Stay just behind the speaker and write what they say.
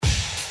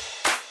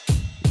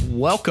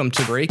Welcome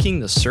to Breaking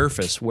the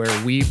Surface,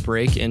 where we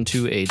break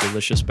into a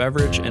delicious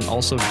beverage and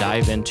also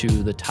dive into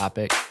the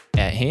topic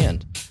at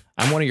hand.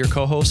 I'm one of your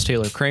co-hosts,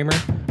 Taylor Kramer.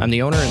 I'm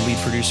the owner and lead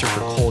producer for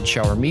Cold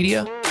Shower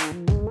Media.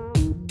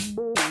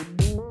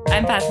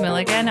 I'm Beth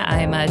Milligan.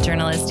 I'm a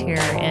journalist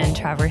here in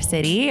Traverse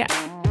City.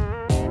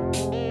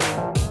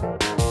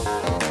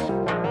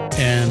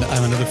 And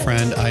I'm another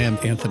friend. I am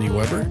Anthony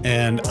Weber,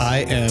 and I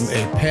am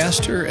a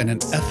pastor and an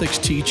ethics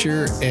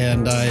teacher,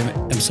 and I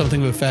am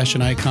something of a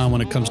fashion icon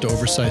when it comes to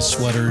oversized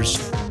sweaters.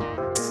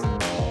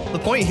 The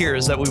point here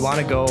is that we want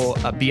to go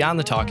beyond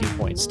the talking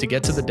points to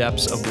get to the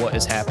depths of what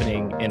is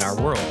happening in our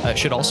world. It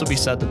should also be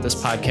said that this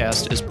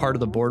podcast is part of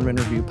the Boardman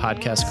Review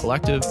Podcast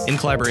Collective in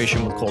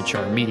collaboration with Cold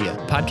Shower Media.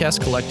 The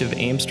Podcast Collective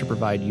aims to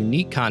provide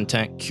unique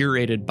content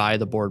curated by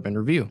the Boardman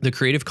Review, the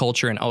creative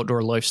culture and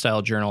outdoor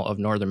lifestyle journal of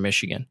Northern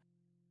Michigan.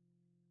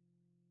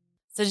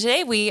 So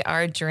today we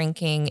are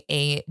drinking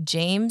a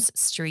James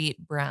Street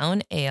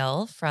Brown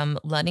Ale from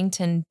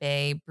Ludington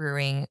Bay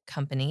Brewing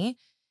Company.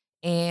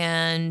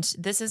 And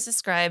this is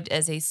described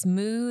as a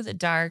smooth,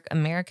 dark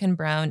American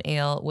brown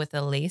ale with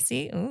a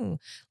lacy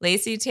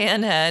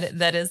tan head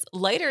that is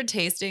lighter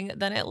tasting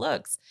than it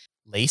looks.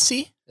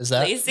 Lacy? Is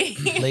that lacy?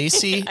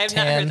 Lacy. I've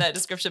not heard that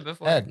description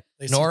before. Head.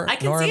 I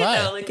can see it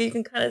though. Like you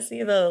can kind of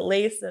see the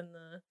lace and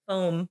the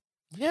foam.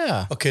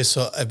 Yeah. Okay,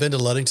 so I've been to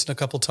Ludington a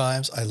couple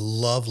times. I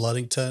love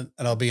Ludington.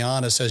 And I'll be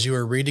honest, as you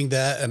were reading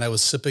that and I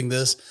was sipping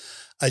this,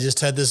 I just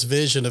had this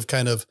vision of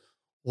kind of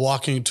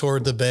walking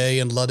toward the bay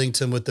in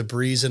Ludington with the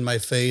breeze in my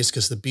face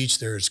because the beach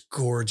there is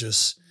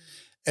gorgeous.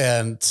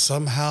 And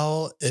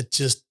somehow it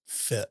just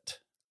fit.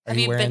 Are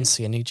you wearing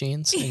skinny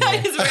jeans? Yeah, I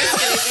was wearing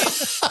skinny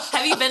jeans.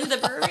 Have you been to the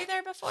brewery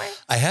there before?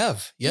 I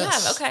have, yes. You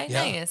have? Okay,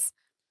 yeah. Nice.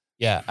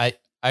 Yeah,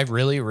 I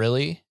really,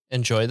 really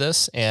enjoy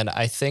this. And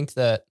I think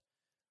that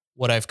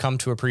what I've come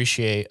to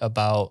appreciate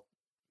about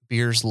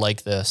beers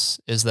like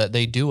this is that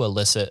they do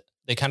elicit,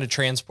 they kind of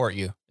transport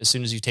you as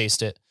soon as you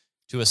taste it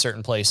to a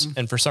certain place.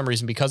 And for some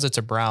reason, because it's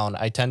a brown,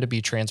 I tend to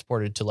be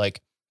transported to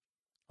like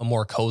a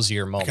more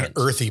cozier moment. Like an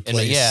earthy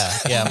place.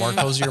 Yeah, more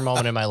cozier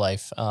moment in my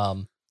life.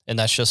 And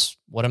that's just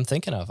what I'm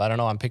thinking of. I don't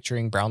know. I'm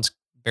picturing brown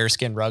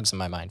bearskin rugs in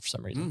my mind for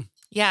some reason.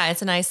 Yeah,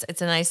 it's a nice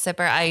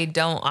sipper. I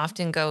don't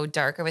often go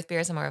darker with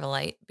beers. I'm more of a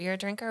light beer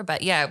drinker.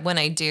 But yeah, when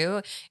I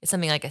do, it's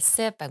something like a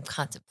sip. I'm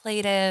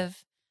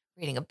contemplative,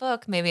 reading a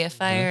book, maybe a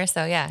fire.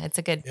 So yeah, it's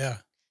a good. Yeah.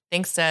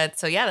 Thanks to,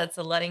 so yeah, that's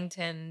the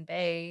Ludington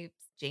Bay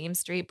James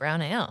Street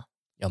Brown Ale.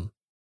 Yum.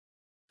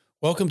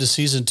 Welcome to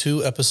Season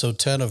 2, Episode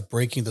 10 of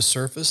Breaking the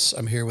Surface.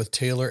 I'm here with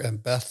Taylor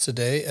and Beth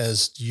today,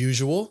 as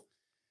usual.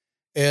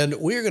 And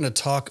we're going to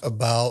talk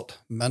about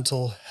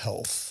mental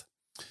health.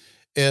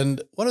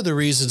 And one of the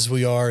reasons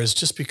we are is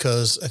just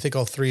because I think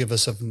all three of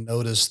us have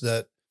noticed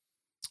that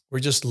we're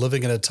just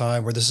living in a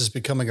time where this is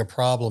becoming a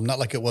problem, not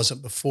like it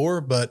wasn't before,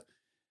 but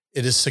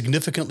it is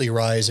significantly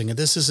rising. And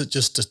this isn't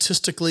just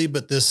statistically,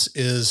 but this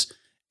is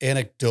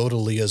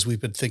anecdotally as we've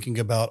been thinking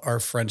about our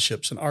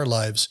friendships and our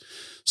lives.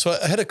 So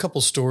I had a couple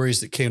stories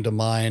that came to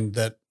mind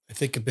that I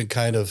think have been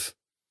kind of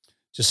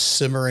just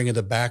simmering in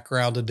the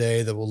background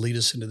today that will lead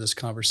us into this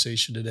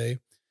conversation today.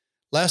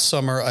 Last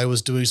summer, I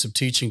was doing some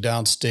teaching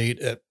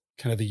downstate at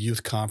kind of a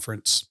youth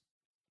conference.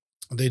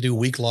 They do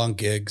week-long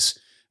gigs,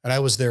 and I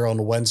was there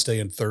on Wednesday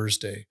and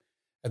Thursday,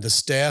 and the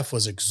staff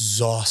was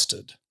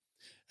exhausted.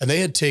 And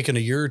they had taken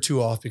a year or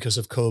two off because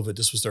of COVID.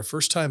 This was their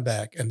first time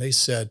back, and they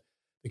said,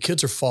 the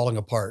kids are falling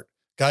apart,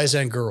 guys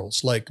and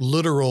girls, like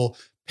literal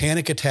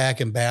panic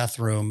attack in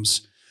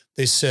bathrooms.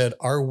 They said,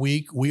 our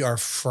week, we are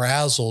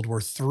frazzled.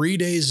 We're 3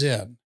 days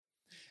in,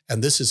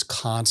 and this is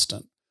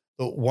constant.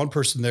 But one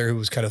person there who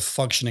was kind of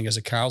functioning as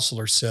a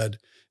counselor said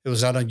it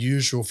was not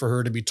unusual for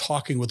her to be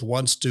talking with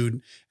one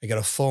student and get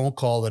a phone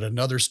call that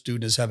another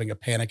student is having a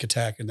panic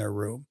attack in their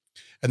room.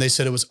 And they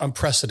said it was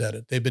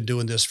unprecedented. They've been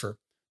doing this for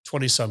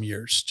 20 some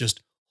years,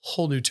 just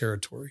whole new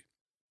territory.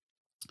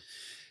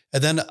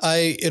 And then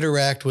I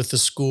interact with the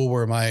school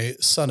where my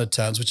son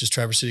attends, which is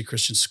Traverse City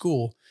Christian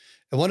School.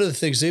 And one of the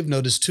things they've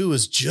noticed too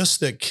is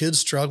just that kids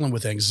struggling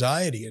with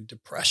anxiety and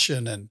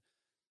depression and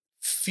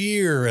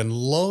fear and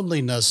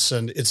loneliness.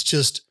 And it's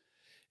just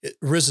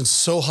risen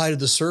so high to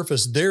the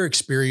surface. Their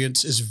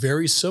experience is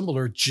very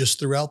similar just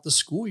throughout the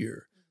school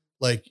year.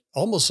 Like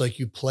almost like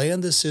you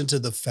plan this into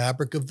the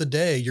fabric of the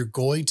day. You're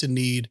going to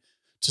need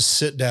to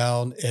sit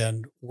down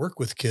and work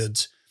with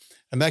kids.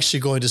 I'm actually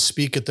going to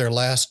speak at their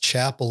last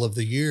chapel of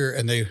the year,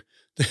 and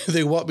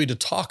they want me to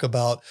talk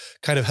about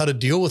kind of how to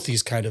deal with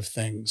these kind of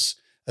things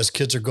as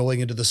kids are going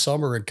into the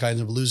summer and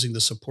kind of losing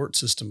the support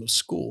system of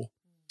school.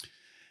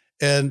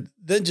 And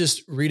then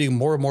just reading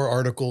more and more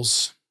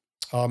articles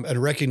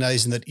and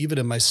recognizing that even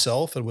in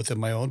myself and within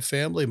my own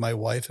family, my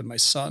wife and my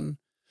son,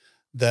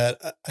 that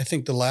I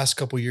think the last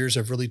couple of years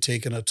have really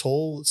taken a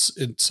toll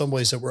in some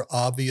ways that were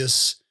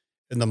obvious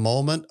in the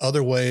moment.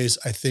 Other ways,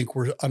 I think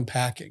we're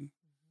unpacking.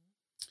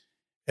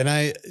 And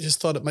I just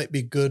thought it might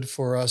be good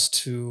for us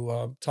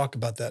to talk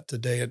about that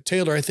today. And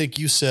Taylor, I think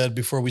you said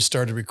before we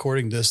started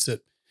recording this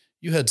that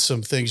you had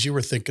some things you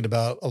were thinking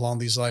about along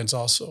these lines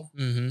also.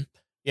 Mm-hmm.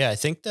 Yeah, I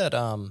think that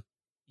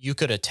you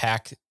could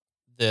attack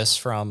this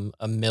from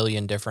a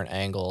million different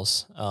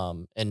angles.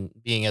 And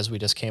being as we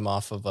just came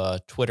off of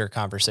a Twitter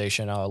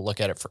conversation, I'll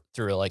look at it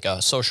through like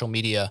a social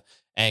media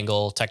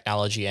angle,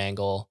 technology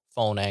angle,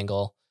 phone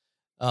angle.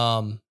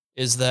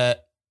 Is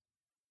that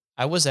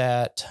I was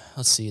at,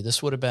 let's see,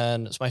 this would have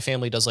been, so my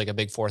family does like a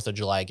big 4th of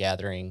July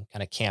gathering,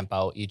 kind of camp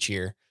out each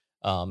year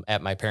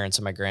at my parents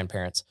and my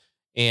grandparents.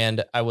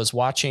 And I was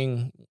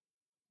watching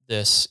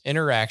this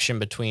interaction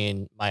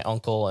between my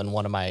uncle and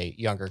one of my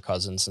younger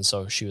cousins. And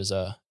so she was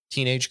a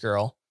teenage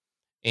girl,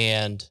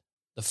 and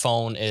the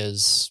phone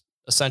is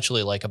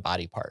essentially like a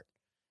body part.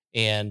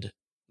 And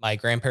my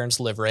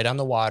grandparents live right on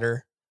the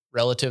water.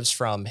 Relatives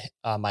from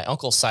my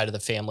uncle's side of the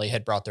family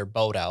had brought their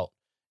boat out,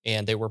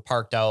 and they were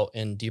parked out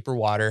in deeper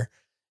water,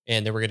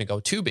 and they were going to go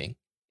tubing.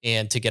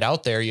 And to get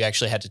out there, you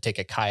actually had to take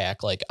a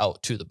kayak like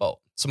out to the boat.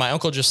 So my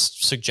uncle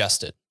just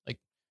suggested, like,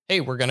 hey,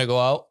 we're going to go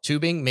out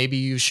tubing. Maybe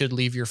you should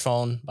leave your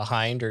phone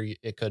behind, or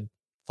it could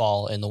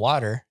fall in the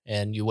water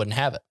and you wouldn't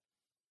have it.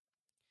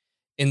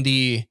 In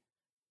the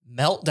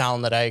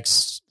meltdown that I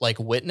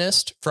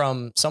witnessed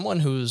from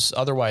someone who's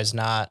otherwise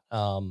not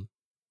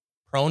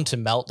prone to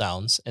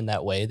meltdowns in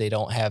that way, they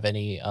don't have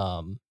any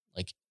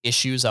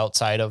issues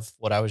outside of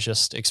what I was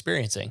just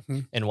experiencing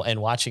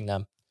and watching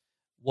them,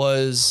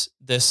 was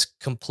this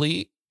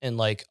complete and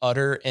like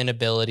utter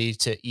inability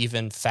to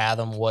even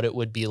fathom what it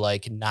would be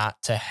like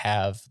not to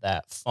have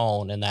that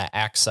phone and that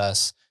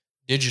access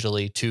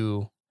digitally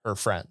to her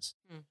friends.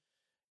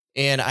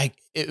 And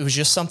it was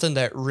just something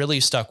that really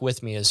stuck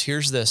with me, is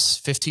here's this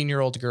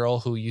 15-year-old girl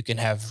who you can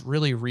have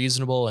really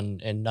reasonable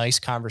and nice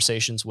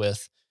conversations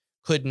with,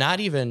 could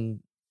not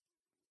even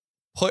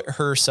put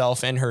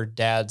herself in her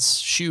dad's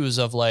shoes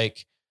of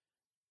like,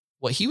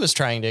 what he was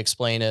trying to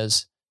explain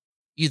is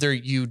either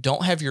you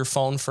don't have your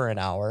phone for an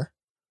hour,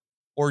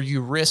 or you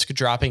risk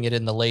dropping it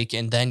in the lake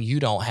and then you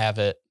don't have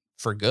it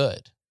for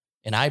good.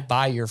 And I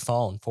buy your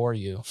phone for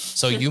you,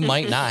 so you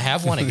might not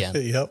have one again.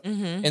 Yep.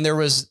 Mm-hmm. And there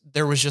was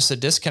just a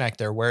disconnect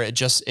there where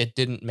it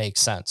didn't make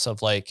sense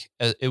of like,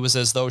 it was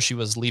as though she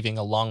was leaving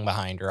a lung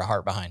behind or a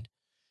heart behind.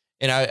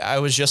 And I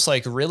was just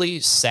like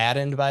really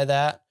saddened by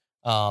that.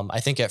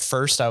 I think at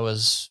first I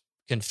was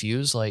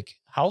confused, like,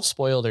 how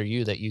spoiled are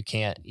you that you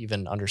can't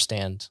even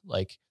understand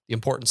like the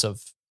importance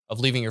of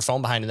leaving your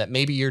phone behind, and that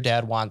maybe your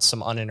dad wants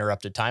some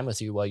uninterrupted time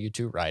with you while you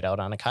two ride out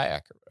on a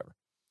kayak or whatever.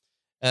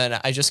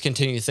 And I just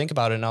continued to think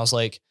about it, and I was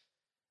like,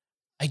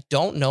 I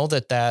don't know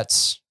that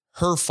that's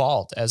her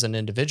fault as an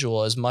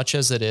individual as much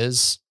as it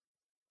is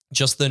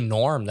just the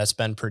norm that's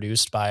been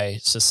produced by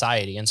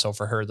society. And so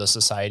for her, the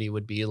society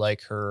would be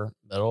like her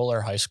middle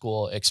or high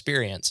school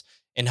experience,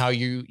 and how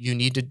you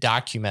need to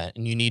document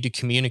and you need to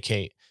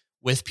communicate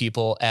with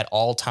people at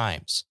all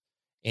times.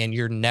 And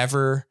you're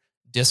never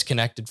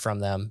disconnected from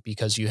them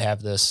because you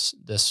have this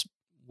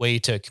way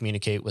to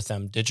communicate with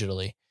them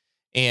digitally.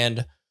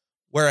 And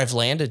where I've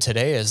landed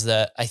today is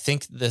that I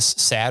think this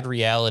sad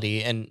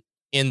reality, and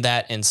in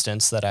that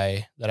instance that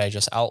I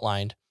just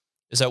outlined,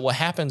 is that what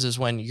happens is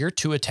when you're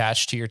too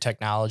attached to your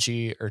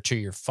technology or to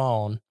your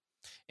phone,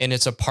 and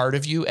it's a part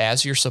of you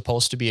as you're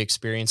supposed to be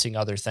experiencing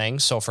other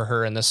things. So for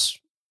her in this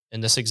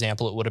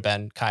example, it would have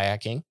been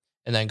kayaking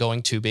and then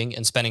going tubing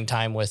and spending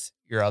time with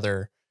your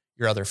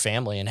other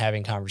family and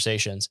having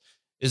conversations,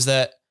 is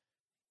that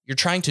you're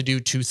trying to do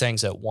two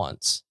things at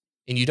once,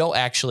 and you don't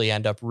actually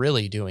end up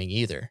really doing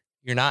either.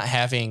 You're not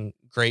having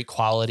great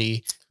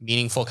quality,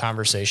 meaningful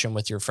conversation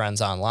with your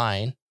friends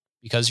online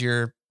because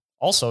you're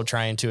also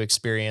trying to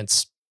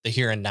experience the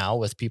here and now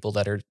with people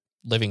that are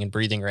living and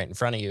breathing right in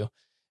front of you.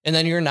 And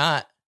then you're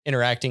not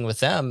interacting with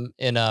them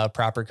in a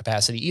proper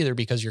capacity either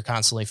because you're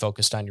constantly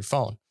focused on your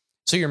phone.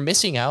 So you're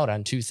missing out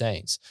on two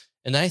things.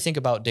 And then I think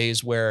about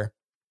days where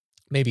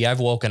maybe I've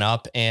woken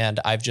up and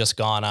I've just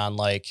gone on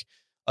like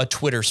a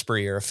Twitter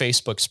spree or a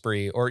Facebook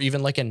spree or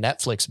even like a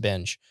Netflix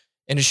binge.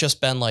 And it's just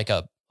been like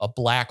a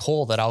black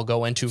hole that I'll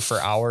go into for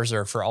hours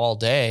or for all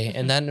day. Mm-hmm.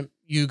 And then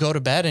you go to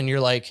bed and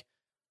you're like,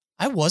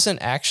 I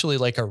wasn't actually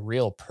like a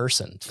real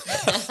person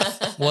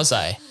today, was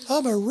I?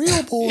 I'm a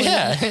real boy.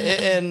 Yeah.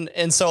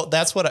 And so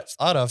that's what I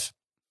thought of,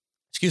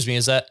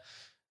 is that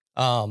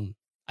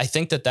I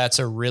think that that's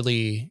a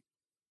really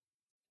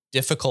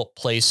difficult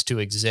place to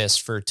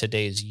exist for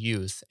today's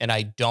youth. And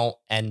I don't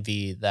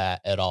envy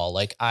that at all.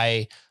 Like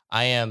I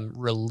am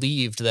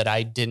relieved that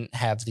I didn't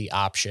have the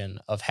option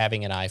of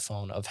having an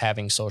iPhone, of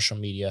having social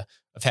media,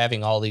 of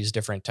having all these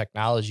different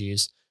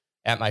technologies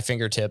at my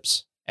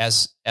fingertips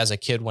as a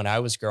kid when I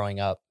was growing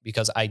up,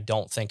 because I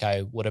don't think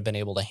I would have been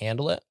able to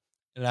handle it.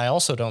 And I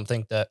also don't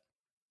think that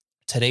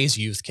today's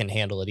youth can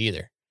handle it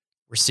either.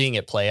 We're seeing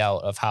it play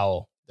out of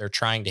how they're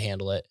trying to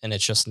handle it, and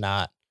it's just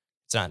not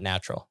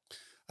natural.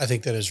 I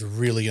think that is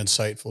really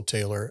insightful,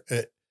 Taylor.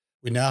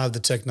 We now have the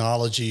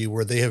technology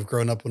where they have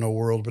grown up in a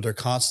world where they're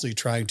constantly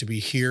trying to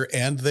be here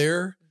and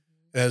there.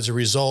 And as a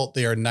result,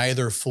 they are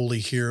neither fully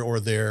here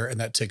or there, and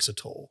that takes a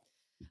toll.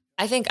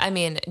 I think,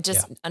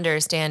 just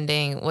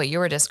understanding what you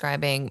were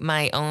describing,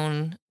 my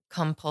own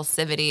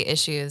compulsivity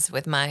issues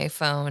with my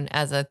phone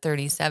as a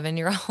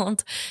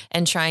 37-year-old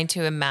and trying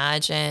to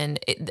imagine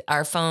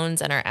our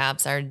phones and our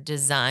apps are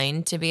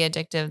designed to be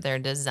addictive. They're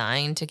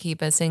designed to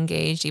keep us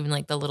engaged. Even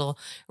like the little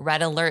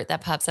red alert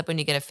that pops up when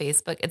you get a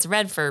Facebook, it's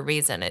red for a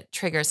reason. It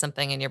triggers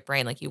something in your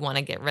brain. Like you want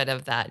to get rid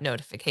of that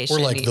notification.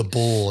 We're like the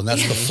bull and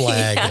that's the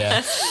flag.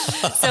 Yeah.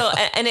 So,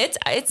 and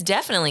it's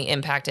definitely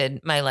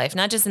impacted my life,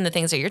 not just in the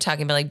things that you're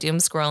talking about, like doom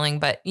scrolling,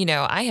 but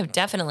I have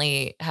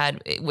definitely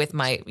had with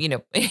my,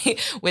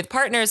 with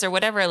partners or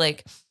whatever,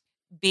 like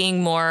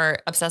being more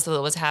obsessed with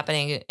what was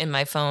happening in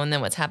my phone than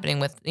what's happening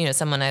with,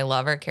 someone I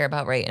love or care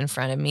about right in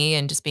front of me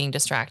and just being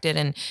distracted.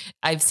 And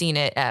I've seen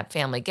it at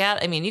family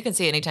I mean, you can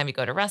see it anytime you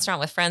go to a restaurant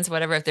with friends,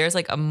 whatever, if there's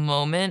like a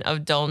moment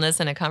of dullness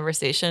in a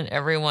conversation,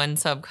 everyone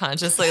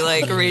subconsciously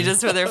like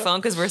reaches for their phone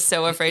because we're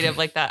so afraid of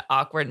like that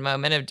awkward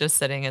moment of just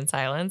sitting in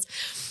silence.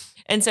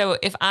 And so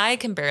if I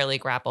can barely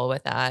grapple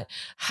with that,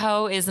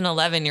 how is an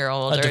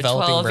 11-year-old or a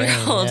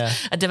 12-year-old,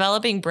 a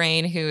developing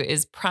brain who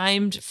is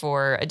primed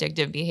for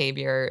addictive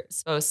behavior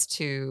supposed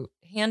to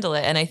handle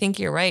it? And I think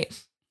you're right.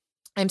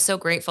 I'm so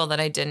grateful that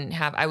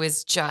I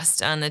was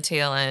just on the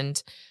tail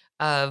end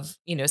of,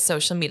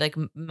 social media, like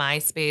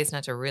MySpace,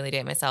 not to really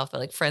date myself, but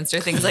like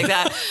Friendster, things like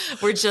that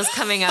were just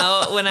coming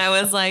out when I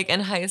was like in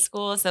high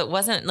school. So it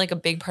wasn't like a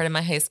big part of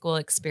my high school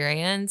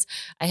experience.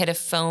 I had a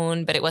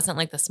phone, but it wasn't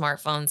like the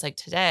smartphones like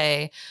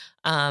today,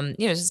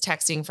 just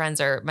texting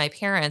friends or my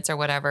parents or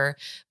whatever.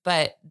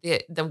 But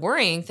the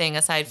worrying thing,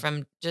 aside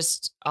from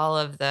just all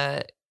of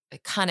the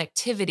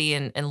connectivity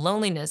and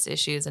loneliness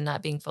issues and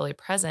not being fully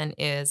present,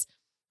 is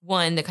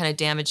one, the kind of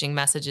damaging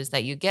messages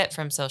that you get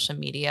from social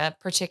media,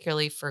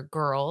 particularly for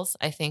girls,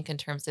 I think in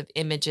terms of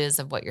images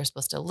of what you're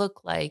supposed to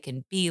look like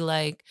and be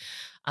like.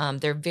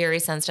 They're very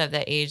sensitive at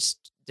that age.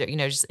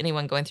 Just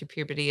anyone going through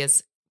puberty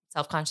is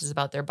self-conscious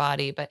about their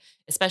body, but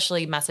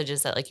especially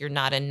messages that like you're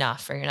not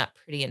enough or you're not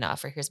pretty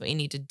enough or here's what you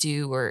need to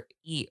do or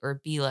eat or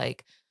be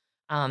like.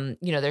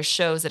 There's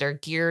shows that are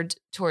geared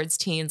towards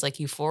teens like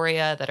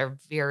Euphoria that are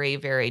very,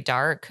 very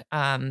dark,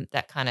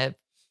 that kind of,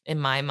 in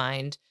my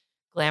mind,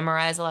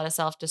 glamorize a lot of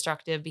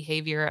self-destructive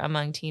behavior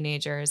among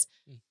teenagers.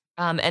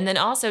 And then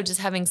also just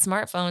having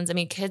smartphones. I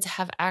mean, kids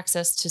have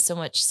access to so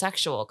much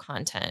sexual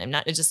content and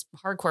not just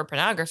hardcore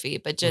pornography,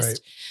 but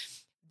just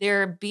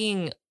they're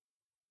being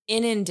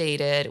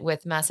inundated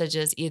with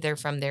messages either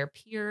from their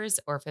peers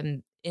or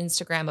from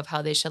Instagram of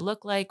how they should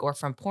look like, or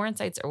from porn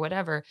sites or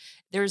whatever.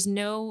 There's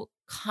no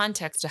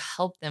context to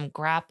help them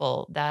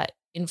grapple that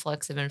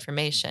influx of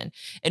information.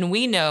 And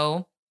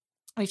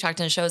we've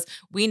talked on shows,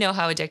 we know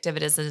how addictive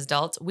it is as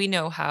adults. We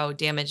know how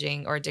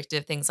damaging or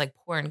addictive things like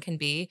porn can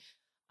be.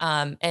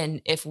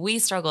 And if we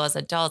struggle as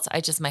adults,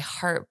 my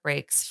heart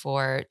breaks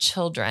for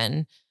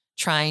children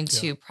trying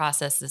to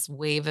process this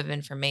wave of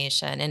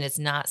information. And it's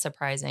not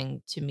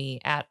surprising to me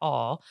at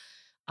all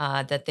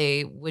that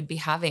they would be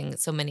having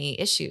so many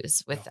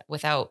issues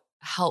without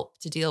help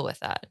to deal with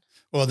that.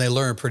 Well, and they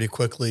learn pretty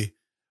quickly.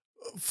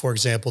 For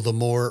example, the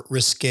more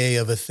risque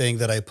of a thing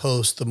that I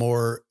post, the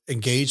more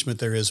engagement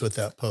there is with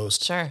that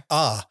post. Sure.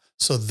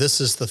 So this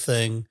is the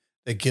thing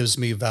that gives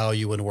me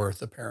value and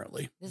worth,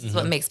 apparently. This is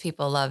what makes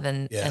people love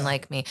and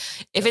like me.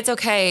 If it's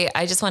okay,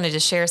 I just wanted to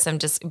share some,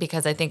 just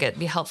because I think it'd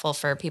be helpful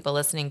for people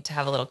listening to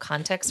have a little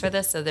context for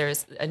this. So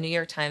there's a New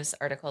York Times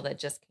article that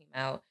just came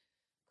out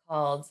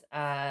called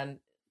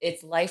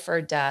It's Life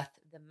or Death,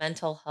 the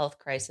Mental Health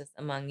Crisis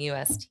Among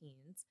U.S. Teens.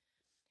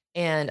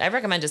 And I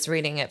recommend just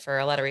reading it for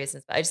a lot of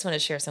reasons, but I just want to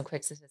share some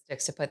quick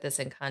statistics to put this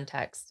in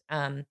context.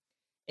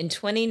 In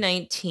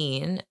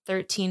 2019,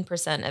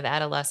 13% of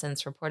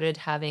adolescents reported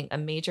having a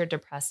major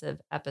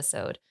depressive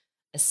episode,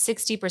 a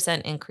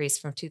 60% increase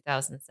from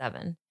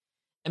 2007.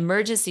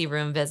 Emergency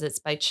room visits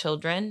by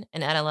children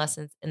and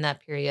adolescents in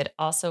that period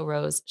also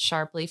rose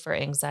sharply for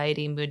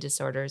anxiety, mood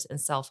disorders, and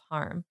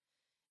self-harm.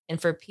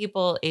 And for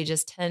people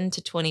ages 10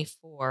 to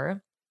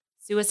 24,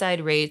 suicide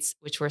rates,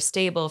 which were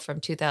stable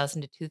from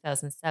 2000 to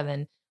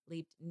 2007,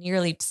 leaped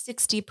nearly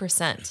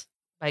 60%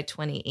 by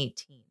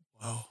 2018.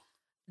 Wow.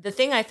 The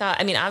thing I thought,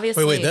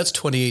 obviously... Wait, that's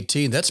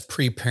 2018. That's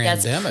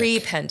pre-pandemic. That's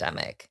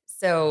pre-pandemic.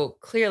 So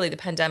clearly the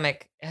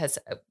pandemic has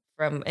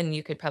and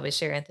you could probably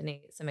share,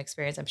 Anthony, some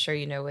experience, I'm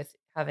sure with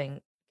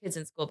having kids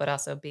in school, but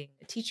also being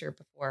a teacher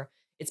before.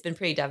 It's been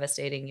pretty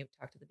devastating. You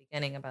talked at the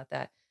beginning about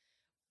that.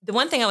 The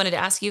one thing I wanted to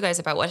ask you guys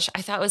about, what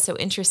I thought was so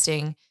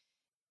interesting,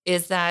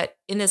 is that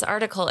in this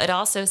article, it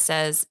also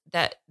says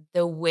that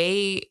the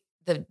way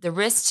the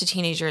risks to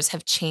teenagers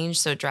have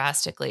changed so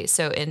drastically.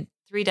 So in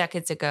 3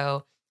 decades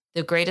ago,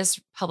 the greatest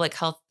public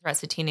health threats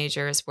to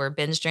teenagers were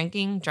binge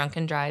drinking,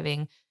 drunken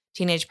driving,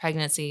 teenage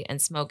pregnancy,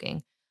 and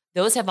smoking.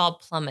 Those have all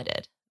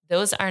plummeted.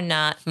 Those are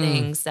not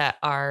things that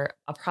are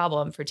a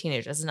problem for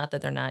teenagers. It's not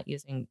that they're not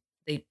using,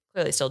 they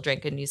clearly still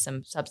drink and use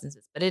some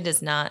substances, but it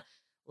is not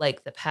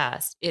like the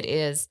past. It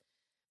is,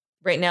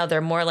 right now, they're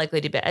more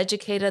likely to be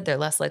educated. They're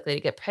less likely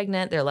to get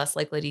pregnant. They're less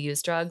likely to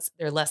use drugs.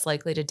 They're less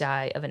likely to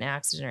die of an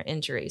accident or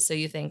injury. So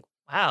you think,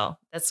 wow,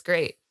 that's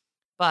great.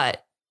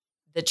 But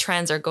the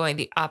trends are going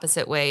the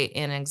opposite way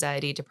in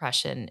anxiety,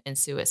 depression, and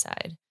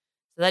suicide.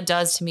 So that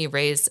does to me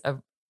raise a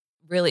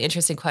really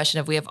interesting question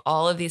of we have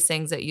all of these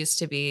things that used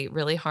to be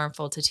really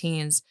harmful to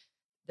teens.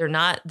 They're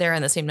not there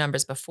in the same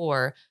numbers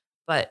before,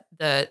 but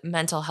the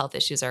mental health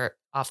issues are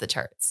off the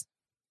charts.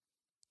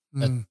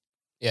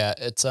 Yeah,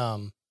 it's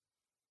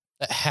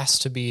that has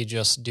to be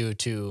just due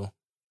to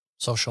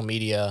social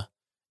media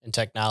and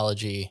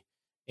technology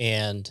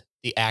and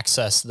the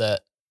access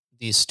that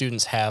these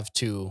students have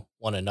to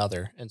one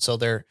another. And so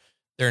they're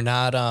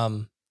not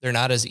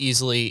as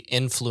easily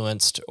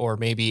influenced or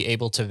maybe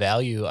able to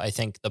value, I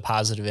think, the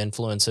positive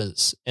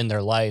influences in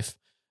their life,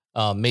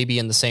 maybe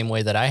in the same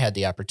way that I had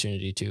the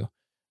opportunity to.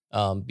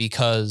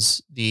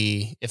 Because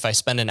if I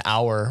spend an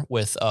hour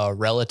with a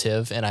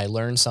relative and I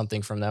learn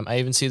something from them, I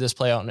even see this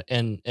play out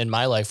in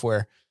my life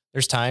where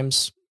there's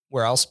times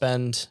where I'll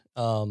spend,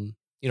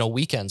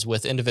 weekends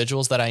with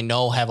individuals that I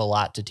know have a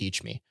lot to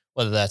teach me,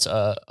 whether that's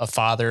a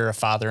father, a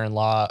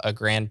father-in-law, a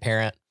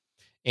grandparent.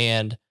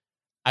 And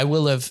I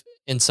will have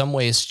in some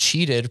ways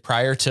cheated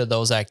prior to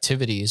those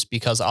activities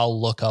because I'll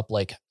look up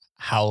like,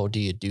 how do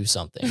you do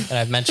something? And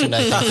I've mentioned,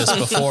 I think this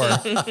before,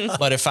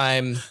 but if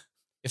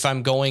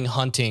I'm going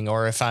hunting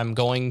or if I'm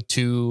going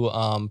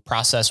to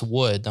process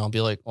wood, then I'll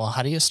be like, well,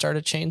 how do you start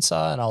a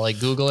chainsaw? And I'll like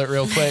Google it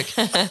real quick.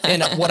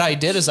 And what I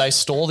did is I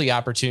stole the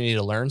opportunity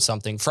to learn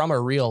something from a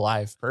real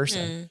live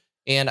person.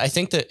 And I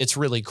think that it's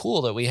really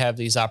cool that we have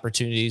these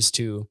opportunities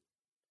to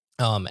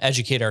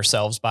educate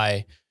ourselves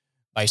by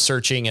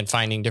searching and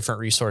finding different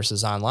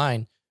resources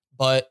online.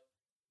 But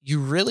you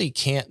really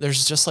can't,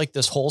 there's just like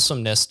this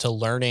wholesomeness to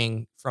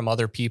learning from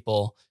other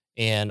people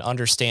and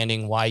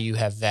understanding why you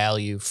have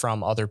value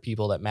from other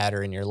people that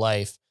matter in your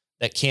life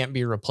that can't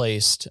be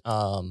replaced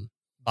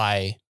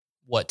by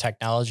what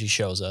technology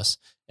shows us.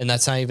 And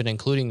that's not even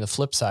including the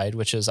flip side,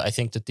 which is I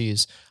think that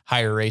these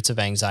higher rates of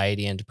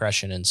anxiety and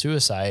depression and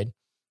suicide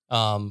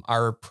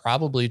are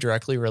probably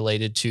directly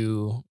related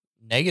to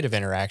negative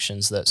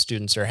interactions that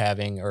students are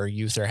having or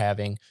youth are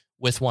having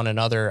with one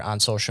another on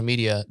social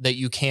media that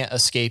you can't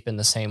escape in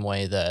the same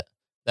way that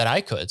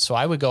I could. So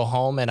I would go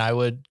home and I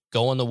would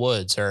go in the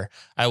woods, or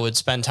I would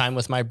spend time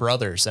with my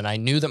brothers. And I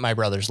knew that my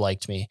brothers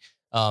liked me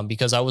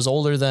because I was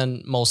older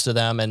than most of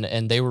them.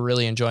 And they were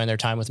really enjoying their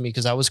time with me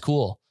because I was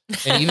cool.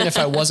 And even if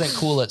I wasn't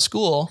cool at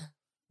school,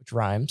 which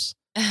rhymes,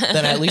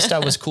 then at least I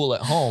was cool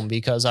at home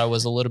because I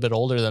was a little bit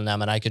older than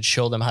them and I could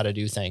show them how to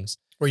do things.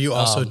 Were you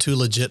also too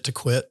legit to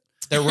quit?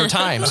 There were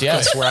times,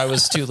 yes, where I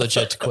was too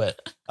legit to quit.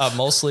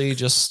 Mostly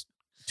just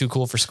too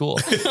cool for school.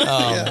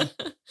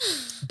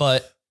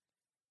 But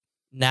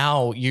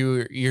now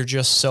you're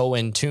just so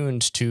in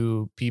tuned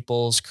to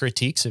people's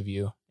critiques of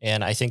you.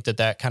 And I think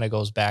that kind of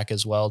goes back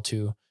as well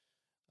to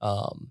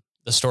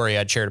the story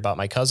I'd shared about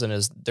my cousin.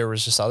 Is there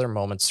was just other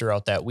moments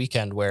throughout that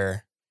weekend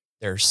where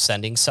they're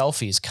sending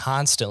selfies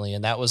constantly.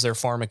 And that was their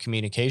form of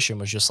communication,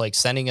 was just like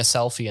sending a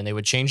selfie, and they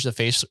would change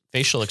the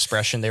facial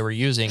expression they were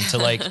using to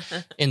like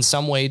in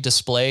some way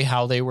display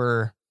how they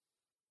were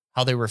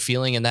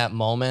feeling in that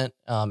moment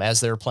as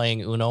they were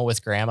playing Uno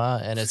with grandma.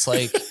 And it's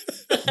like,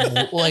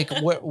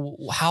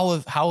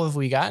 how have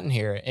we gotten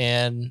here?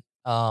 And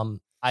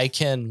I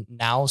can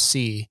now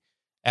see,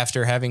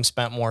 after having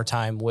spent more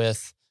time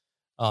with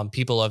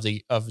people of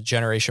the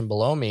generation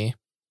below me,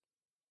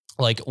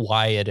 like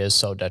why it is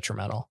so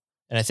detrimental.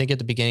 And I think at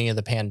the beginning of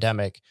the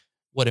pandemic,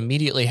 what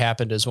immediately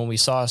happened is when we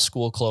saw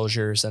school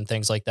closures and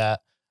things like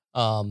that,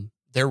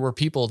 there were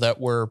people that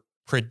were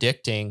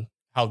predicting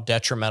how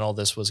detrimental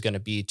this was going to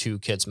be to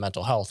kids'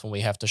 mental health when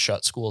we have to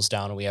shut schools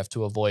down and we have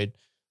to avoid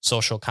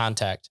social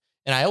contact.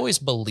 And I always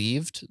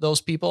believed those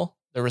people.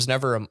 There was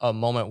never a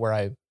moment where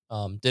I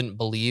didn't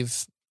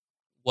believe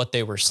what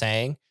they were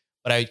saying,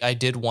 but I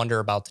did wonder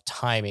about the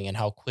timing and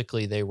how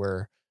quickly they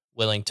were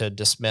willing to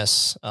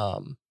dismiss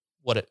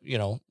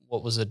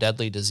what was a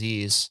deadly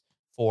disease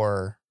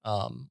for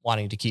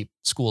wanting to keep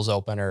schools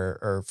open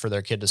or for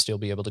their kid to still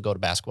be able to go to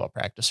basketball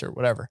practice or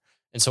whatever.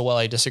 And so while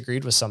I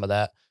disagreed with some of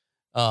that,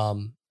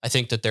 I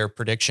think that their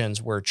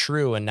predictions were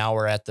true. And now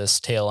we're at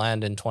this tail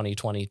end in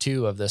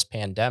 2022 of this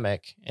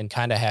pandemic and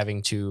kind of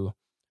having to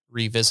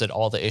revisit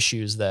all the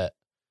issues that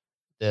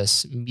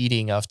this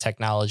meeting of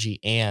technology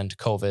and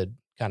COVID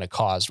kind of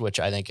caused, which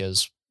I think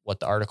is what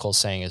the article is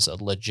saying is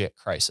a legit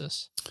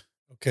crisis.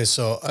 Okay.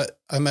 So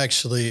I'm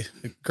actually,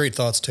 great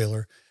thoughts,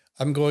 Taylor.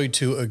 I'm going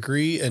to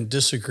agree and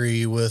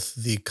disagree with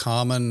the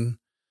common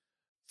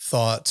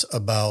thoughts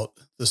about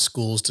the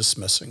schools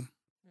dismissing.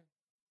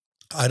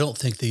 I don't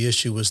think the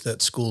issue was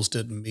that schools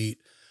didn't meet.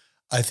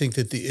 I think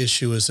that the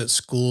issue is that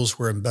schools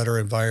were in better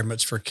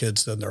environments for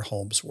kids than their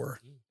homes were.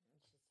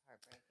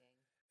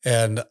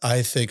 And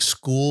I think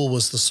school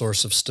was the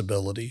source of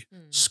stability.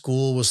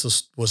 School was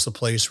the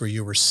place where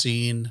you were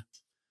seen.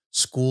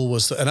 School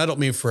was and I don't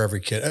mean for every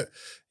kid.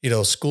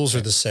 Schools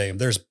are the same.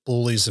 There's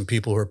bullies and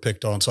people who are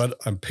picked on. So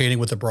I'm painting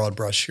with a broad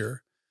brush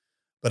here.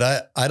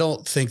 But I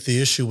don't think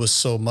the issue was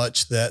so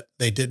much that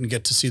they didn't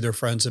get to see their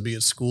friends and be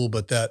at school,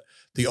 but that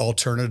the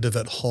alternative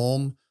at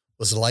home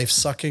was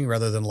life-sucking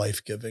rather than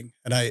life-giving.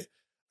 And I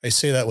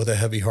say that with a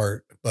heavy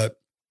heart, but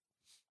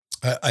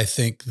I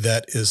think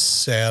that is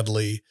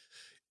sadly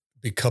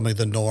becoming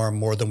the norm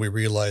more than we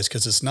realize,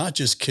 because it's not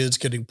just kids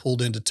getting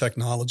pulled into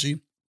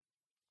technology.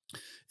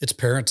 It's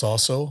parents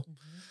also. Mm-hmm.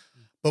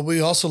 But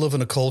we also live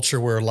in a culture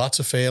where lots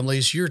of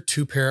families, you're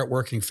 2-parent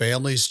working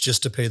families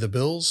just to pay the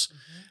bills,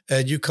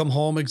 and you come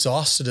home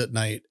exhausted at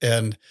night.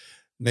 And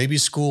maybe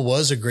school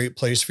was a great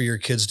place for your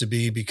kids to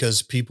be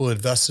because people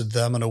invested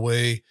them in a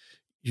way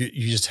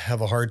you just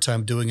have a hard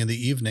time doing in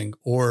the evening.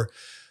 Or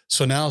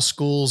so now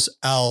school's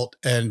out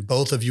and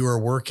both of you are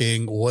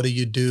working. What do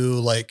you do?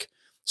 Like,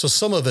 so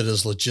some of it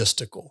is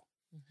logistical,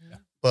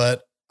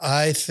 but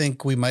I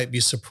think we might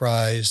be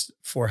surprised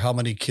for how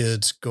many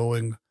kids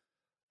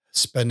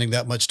spending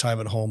that much time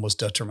at home was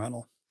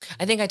detrimental.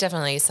 I think I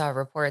definitely saw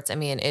reports. I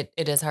mean, it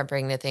is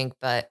heartbreaking to think,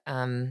 but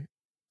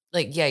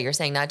you're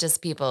saying not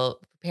just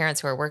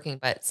parents who are working,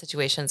 but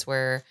situations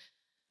where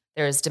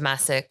there's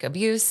domestic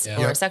abuse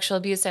or sexual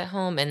abuse at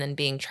home, and then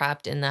being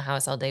trapped in the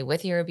house all day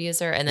with your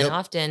abuser. And then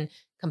often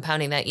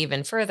compounding that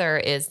even further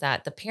is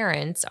that the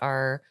parents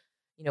are,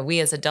 we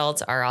as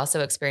adults are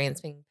also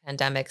experiencing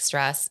pandemic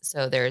stress.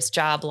 So there's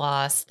job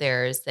loss,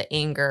 there's the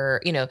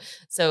anger,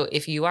 so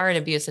if you are in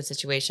an abusive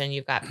situation,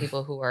 you've got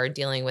people who are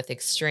dealing with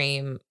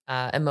extreme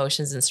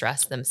emotions and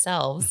stress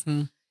themselves.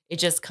 Mm-hmm. It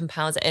just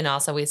compounds. And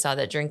also we saw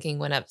that drinking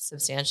went up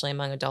substantially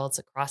among adults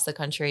across the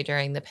country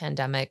during the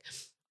pandemic.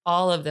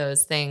 All of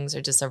those things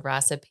are just a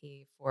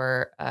recipe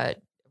for a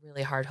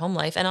really hard home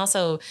life. And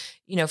also,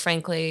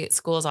 frankly,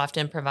 schools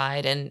often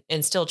provide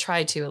and still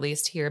try to, at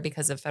least here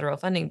because of federal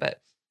funding, but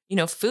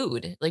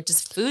food, like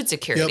just food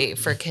security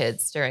for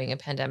kids during a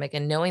pandemic,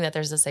 and knowing that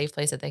there's a safe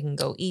place that they can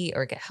go eat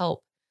or get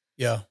help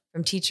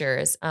from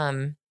teachers.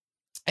 I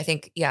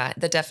think,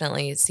 that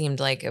definitely seemed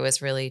like it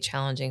was really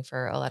challenging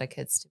for a lot of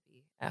kids to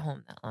be at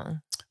home that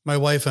long. My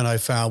wife and I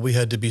found we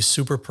had to be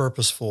super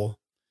purposeful.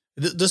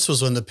 This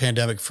was when the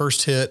pandemic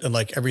first hit and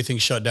like everything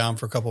shut down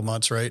for a couple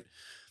months, right?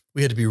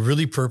 We had to be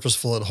really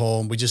purposeful at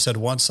home. We just had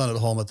one son at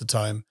home at the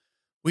time.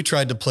 We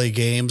tried to play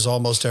games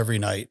almost every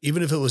night,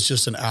 even if it was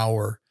just an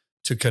hour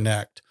to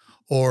connect.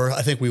 Or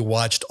I think we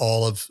watched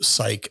all of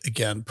Psych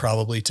again,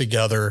 probably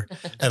together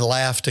and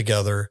laughed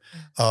together.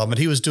 And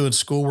he was doing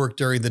schoolwork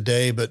during the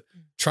day, but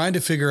trying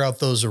to figure out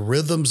those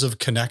rhythms of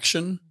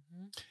connection.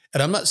 Mm-hmm.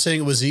 And I'm not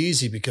saying it was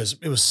easy because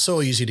it was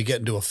so easy to get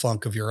into a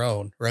funk of your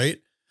own, right?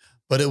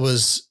 But there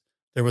was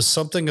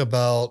something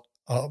about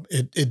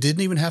it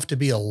didn't even have to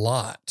be a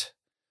lot.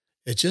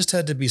 It just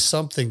had to be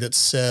something that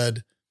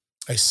said,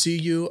 I see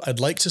you. I'd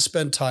like to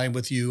spend time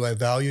with you. I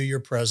value your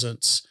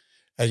presence.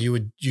 And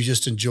you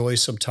just enjoy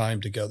some time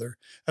together.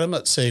 And I'm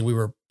not saying we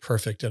were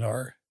perfect in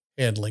our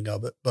handling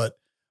of it, but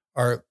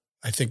I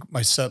think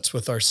my sense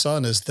with our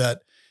son is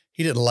that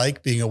he didn't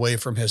like being away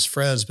from his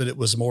friends, but it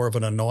was more of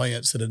an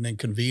annoyance and an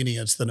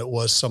inconvenience than it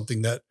was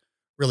something that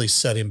really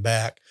set him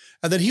back.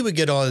 And then he would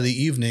get on in the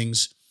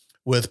evenings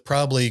with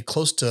probably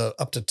close to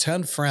up to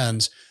 10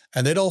 friends,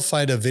 and they'd all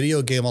find a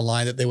video game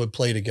online that they would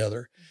play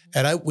together.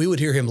 And we would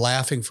hear him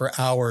laughing for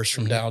hours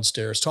from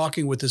downstairs,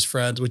 talking with his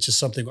friends, which is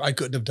something I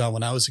couldn't have done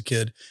when I was a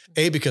kid.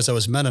 A, because I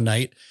was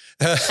Mennonite,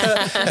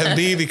 and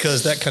B,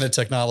 because that kind of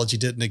technology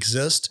didn't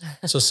exist.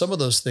 So some of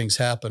those things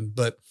happened.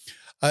 But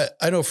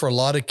I know for a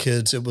lot of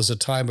kids, it was a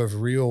time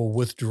of real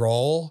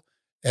withdrawal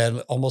and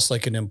almost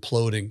like an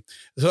imploding.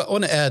 So I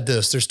want to add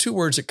this. There's 2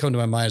 words that come to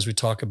my mind as we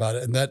talk about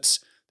it, and that's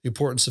the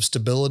importance of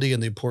stability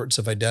and the importance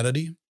of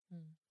identity.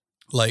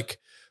 Like,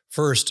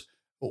 first,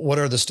 what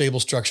are the stable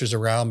structures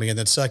around me? And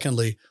then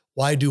secondly,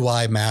 why do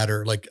I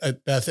matter? Like,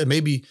 Beth, and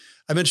maybe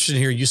I'm interested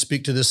in hearing you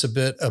speak to this a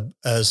bit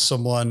as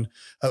someone,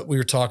 we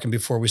were talking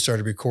before we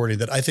started recording,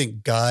 that I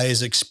think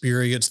guys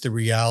experience the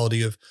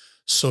reality of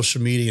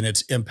social media and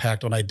its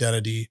impact on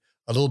identity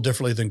a little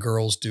differently than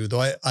girls do.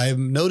 Though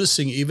I'm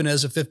noticing, even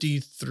as a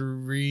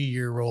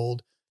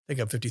 53-year-old, I think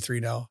I'm 53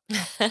 now.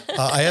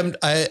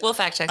 We'll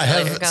fact check that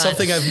I later. have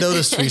something I've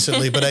noticed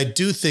recently, but I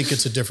do think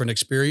it's a different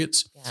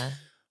experience. Yeah.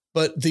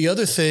 But the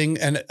other thing,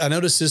 and I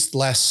noticed this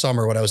last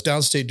summer when I was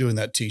downstate doing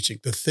that teaching,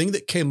 the thing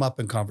that came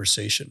up in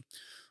conversation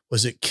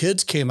was that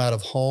kids came out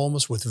of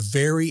homes with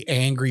very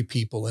angry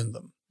people in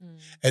them.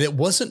 And it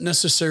wasn't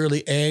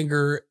necessarily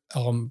anger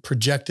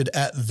projected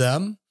at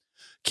them.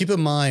 Keep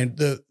in mind,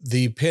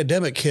 the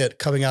pandemic hit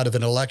coming out of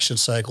an election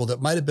cycle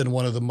that might have been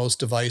one of the most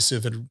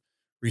divisive in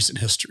recent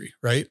history,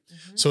 right?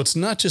 Mm-hmm. So it's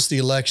not just the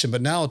election,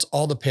 but now it's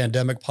all the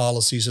pandemic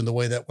policies and the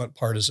way that went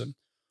partisan.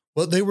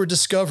 What they were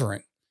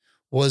discovering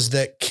was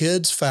that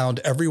kids found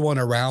everyone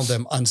around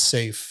them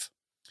unsafe.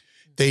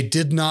 They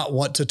did not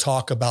want to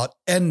talk about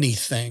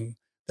anything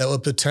that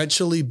would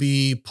potentially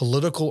be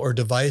political or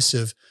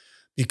divisive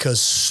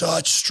because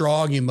such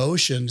strong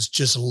emotions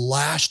just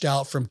lashed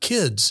out from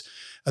kids.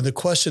 And the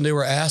question they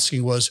were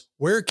asking was,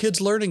 where are kids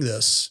learning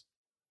this?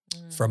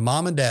 From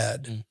mom and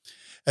dad.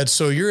 And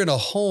so you're in a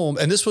home,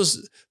 and this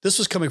was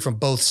coming from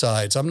both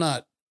sides. I'm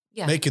not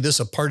making this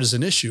a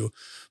partisan issue,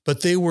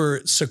 but they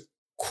were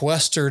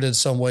sequestered in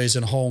some ways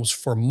in homes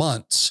for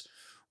months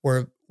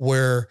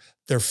where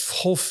their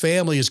whole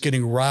family is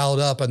getting riled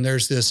up, and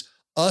there's this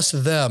us,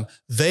 them.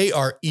 They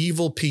are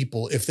evil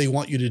people if they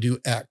want you to do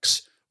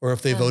X, or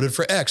if they voted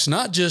for X.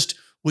 Not just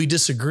we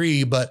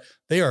disagree, but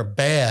they are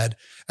bad.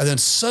 And then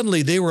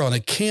suddenly they were on a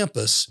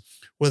campus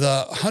with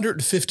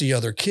 150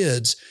 other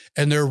kids,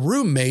 and their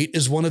roommate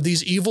is one of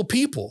these evil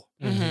people.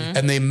 Mm-hmm.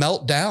 And they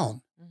melt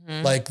down.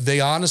 Mm-hmm. Like they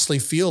honestly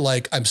feel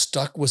like I'm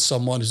stuck with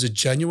someone who's a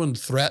genuine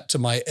threat to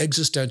my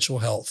existential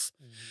health.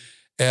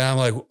 And I'm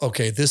like,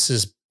 okay, this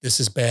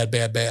is bad,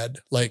 bad, bad.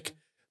 Like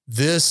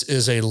this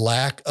is a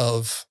lack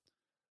of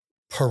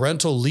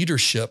parental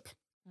leadership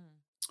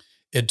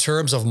in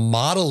terms of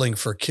modeling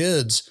for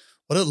kids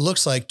what it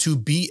looks like to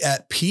be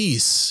at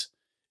peace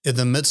in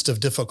the midst of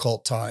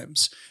difficult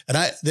times. And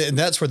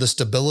that's where the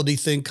stability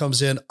thing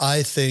comes in.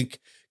 I think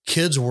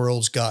kids'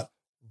 worlds got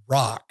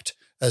rocked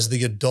as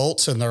the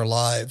adults in their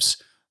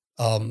lives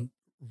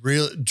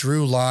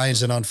drew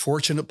lines in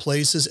unfortunate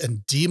places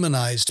and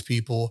demonized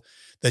people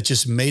that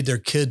just made their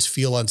kids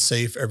feel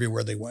unsafe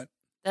everywhere they went.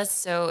 That's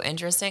so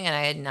interesting. And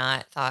I had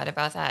not thought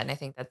about that. And I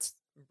think that's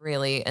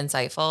really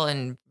insightful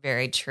and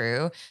very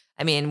true.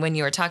 I mean, when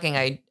you were talking,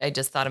 I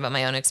just thought about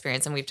my own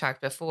experience, and we've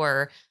talked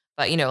before,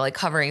 but, like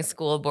covering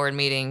school board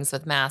meetings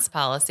with mask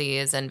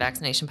policies and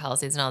vaccination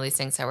policies and all these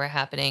things that were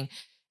happening,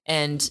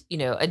 and,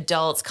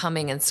 adults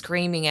coming and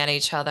screaming at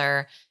each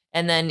other.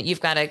 And then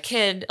you've got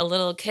a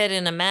little kid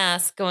in a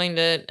mask going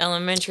to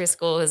elementary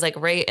school who's like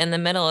right in the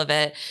middle of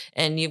it.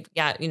 And you've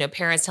got,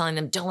 parents telling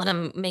them, don't let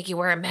them make you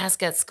wear a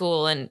mask at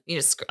school. And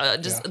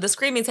the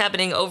screaming's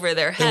happening over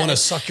their head. They want to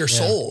suck your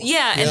soul.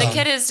 Yeah. And the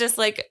kid is just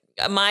like,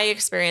 my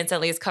experience, at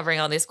least covering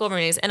all these school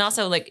meetings and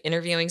also like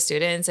interviewing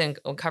students and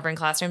covering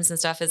classrooms and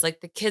stuff, is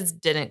like the kids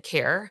didn't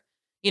care.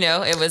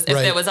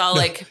 It was all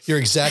like, you're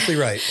exactly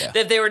right.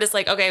 That they were just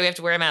like, okay, we have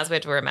to wear a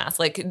mask.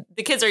 Like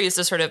the kids are used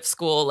to sort of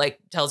school, like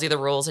tells you the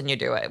rules and you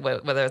do it,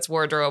 whether it's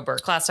wardrobe or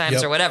class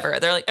times or whatever.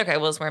 They're like, okay,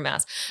 we'll just wear a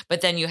mask.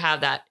 But then you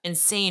have that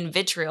insane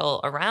vitriol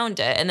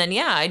around it. And then,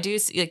 I do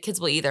see kids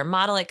will either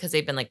model it because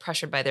they've been like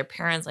pressured by their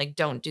parents, like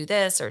don't do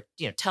this, or,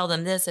 tell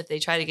them this if they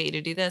try to get you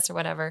to do this or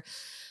whatever.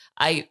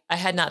 I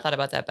had not thought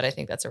about that, but I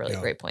think that's a really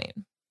great point.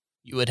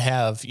 You would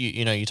have,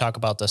 you talk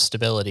about the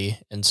stability.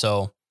 And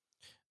so,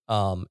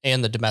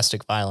 and the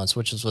domestic violence,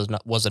 which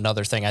was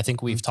another thing I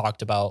think we've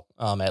talked about,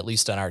 at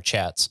least in our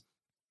chats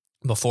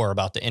before,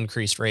 about the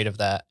increased rate of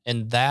that.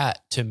 And that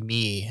to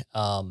me,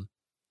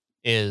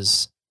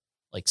 is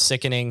like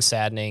sickening,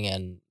 saddening,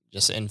 and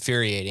just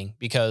infuriating,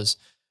 because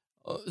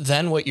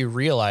then what you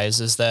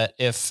realize is that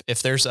if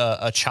there's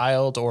a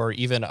child or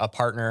even a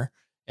partner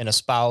and a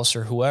spouse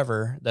or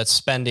whoever that's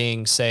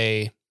spending,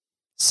 say,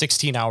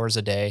 16 hours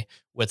a day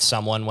with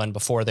someone when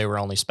before they were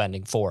only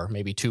spending 4,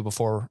 maybe 2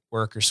 before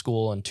work or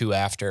school and 2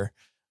 after.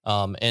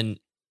 And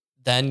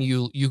then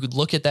you could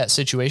look at that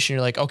situation.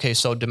 You're like, okay,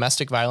 so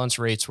domestic violence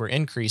rates were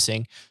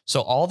increasing.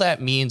 So all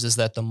that means is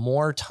that the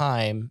more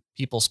time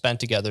people spent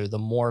together, the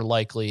more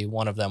likely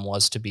one of them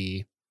was to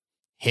be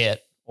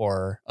hit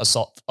or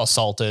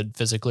assaulted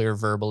physically or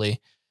verbally.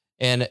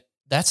 And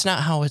that's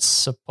not how it's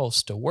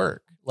supposed to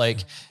work. Like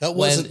that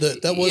wasn't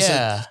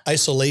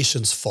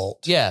isolation's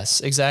fault.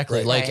 Yes, exactly.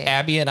 Right. Like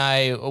Abby and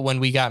I, when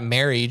we got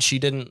married, she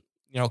didn't,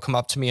 come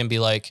up to me and be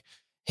like,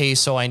 hey,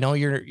 so I know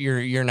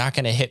you're not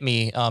going to hit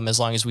me as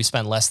long as we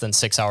spend less than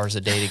 6 hours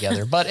a day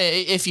together. But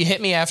if you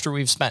hit me after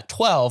we've spent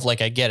 12,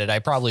 like I get it. I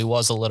probably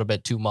was a little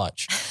bit too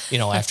much,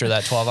 after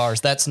that 12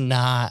 hours. That's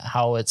not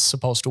how it's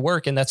supposed to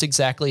work. And that's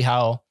exactly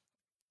how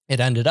it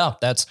ended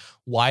up. That's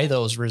why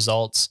those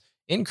results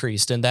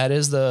increased. And that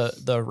is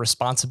the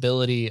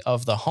responsibility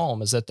of the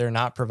home, is that they're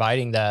not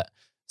providing that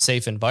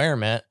safe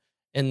environment.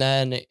 And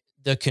then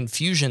the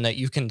confusion that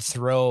you can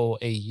throw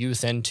a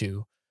youth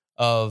into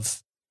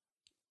of,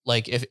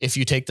 like, if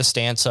you take the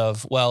stance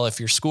of, well, if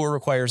your school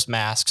requires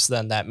masks,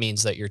 then that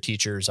means that your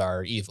teachers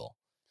are evil.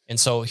 And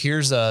so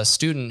here's a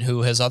student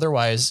who has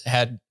otherwise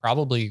had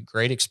probably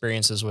great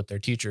experiences with their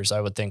teachers.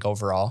 I would think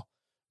overall,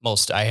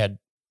 I had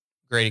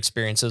great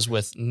experiences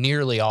with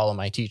nearly all of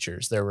my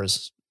teachers. There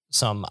was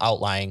some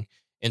outlying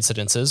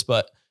incidences,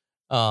 but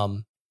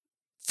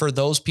for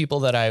those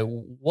people that I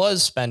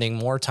was spending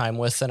more time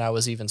with than I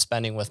was even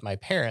spending with my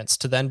parents,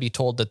 to then be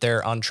told that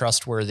they're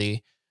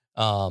untrustworthy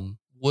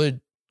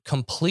would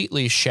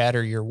completely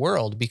shatter your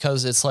world,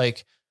 because it's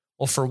like,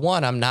 well, for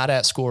one, I'm not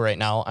at school right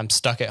now. I'm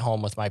stuck at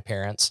home with my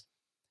parents,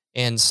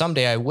 and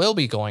someday I will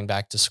be going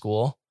back to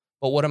school.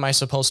 But what am I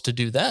supposed to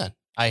do then?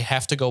 I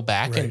have to go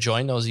back and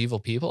join those evil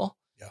people.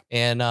 Yeah.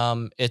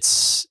 And it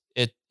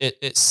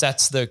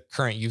sets the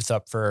current youth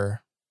up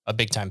for a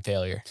big time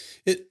failure.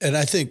 And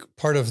I think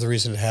part of the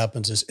reason it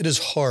happens is it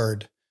is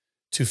hard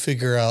to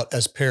figure out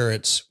as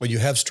parents, when you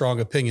have strong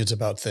opinions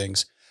about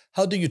things,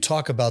 how do you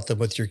talk about them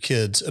with your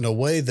kids in a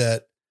way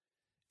that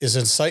is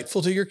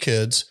insightful to your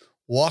kids,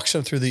 walks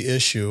them through the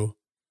issue,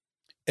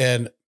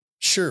 and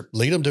sure,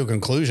 lead them to a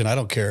conclusion, I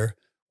don't care,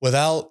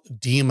 without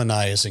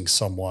demonizing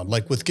someone,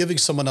 like with giving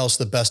someone else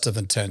the best of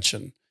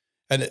intention.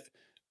 And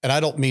I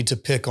don't mean to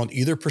pick on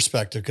either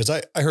perspective, because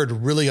I heard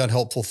really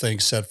unhelpful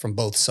things said from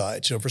both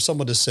sides. For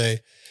someone to say,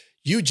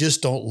 you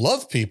just don't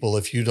love people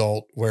if you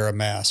don't wear a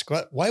mask.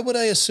 Why would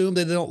I assume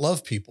they don't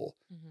love people?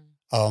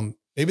 Mm-hmm.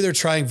 Maybe they're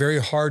trying very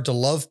hard to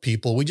love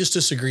people. We just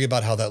disagree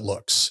about how that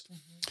looks.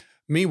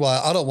 Mm-hmm.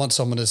 Meanwhile, I don't want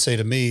someone to say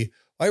to me,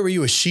 why were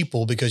you a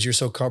sheeple because you're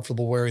so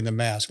comfortable wearing the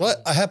mask?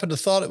 Well, I happen to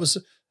thought it was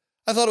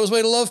a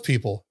way to love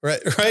people,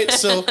 right? Right.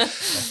 So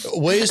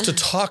ways to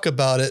talk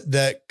about it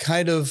that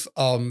kind of,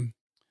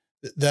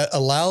 that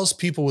allows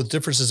people with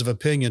differences of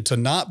opinion to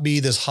not be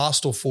this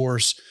hostile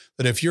force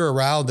that if you're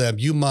around them,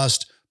 you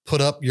must put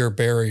up your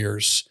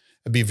barriers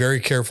and be very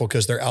careful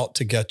because they're out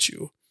to get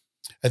you.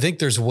 I think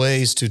there's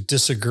ways to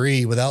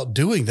disagree without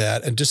doing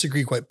that and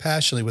disagree quite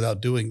passionately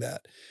without doing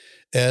that.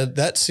 And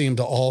that seemed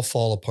to all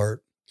fall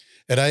apart.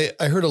 And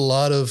I heard a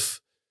lot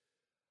of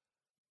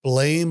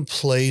blame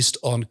placed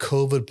on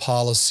COVID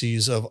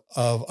policies of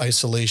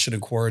isolation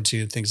and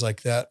quarantine and things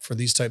like that for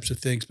these types of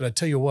things. But I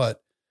tell you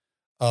what,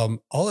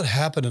 all that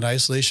happened in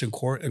isolation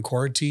and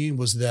quarantine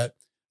was that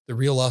the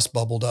real us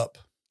bubbled up.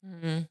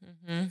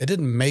 Mm-hmm. It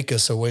didn't make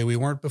us a way we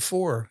weren't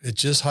before. It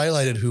just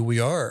highlighted who we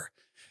are.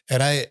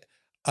 And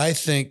I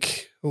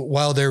think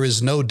while there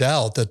is no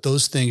doubt that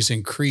those things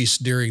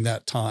increased during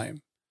that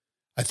time,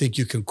 I think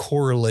you can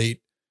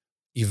correlate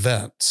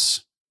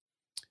events.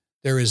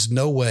 There is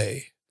no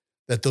way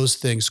that those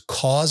things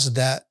caused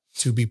that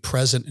to be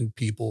present in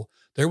people.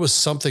 There was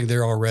something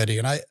there already.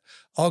 And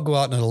I'll go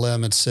out on a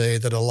limb and say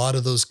that a lot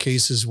of those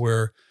cases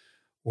where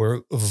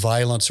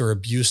violence or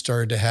abuse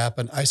started to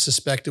happen, I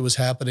suspect it was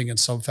happening in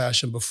some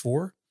fashion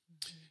before.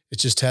 It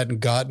just hadn't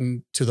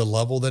gotten to the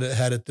level that it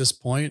had at this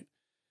point.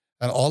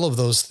 And all of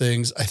those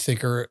things, I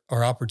think, are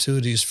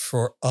opportunities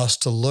for us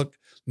to look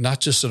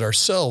not just at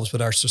ourselves,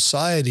 but our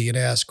society and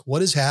ask,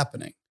 what is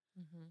happening?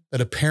 Mm-hmm.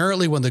 That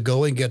apparently when the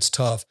going gets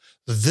tough,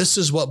 this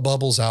is what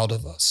bubbles out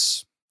of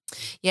us.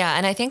 Yeah.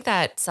 And I think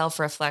that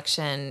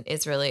self-reflection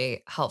is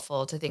really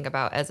helpful to think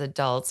about as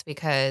adults,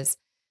 because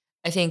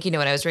I think, when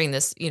I was reading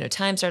this,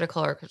 Times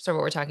article, or sort of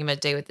what we're talking about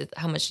today with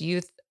how much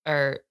youth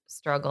are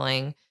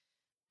struggling.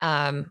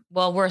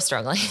 Well, we're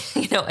struggling,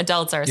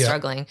 adults are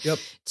struggling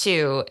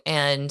too.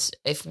 And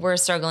if we're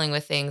struggling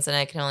with things, and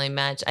I can only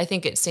imagine, I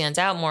think it stands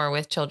out more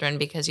with children,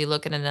 because you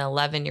look at an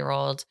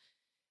 11-year-old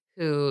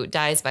who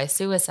dies by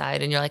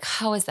suicide and you're like,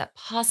 how is that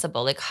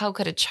possible? Like, how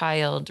could a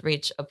child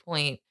reach a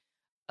point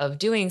of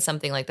doing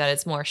something like that?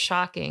 It's more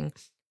shocking,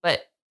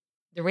 but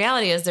the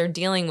reality is they're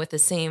dealing with the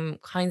same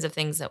kinds of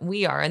things that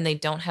we are, and they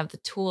don't have the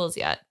tools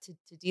yet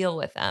to deal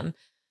with them.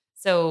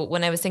 So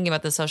when I was thinking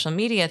about the social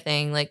media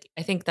thing, like,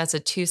 I think that's a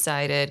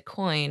two-sided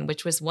coin,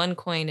 which was one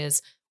coin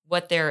is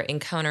what they're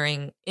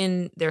encountering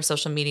in their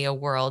social media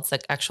worlds,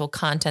 like actual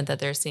content that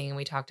they're seeing.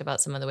 We talked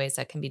about some of the ways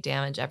that can be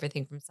damaged,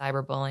 everything from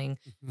cyberbullying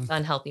to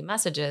unhealthy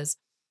messages.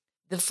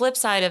 The flip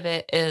side of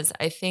it is,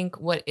 I think,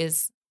 what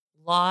is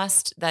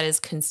lost that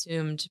is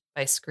consumed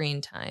by screen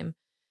time.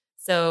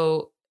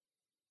 So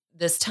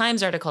this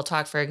Times article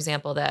talked, for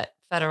example, that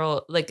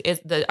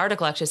the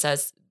article actually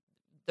says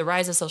the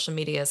rise of social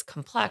media is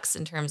complex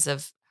in terms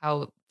of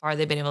how far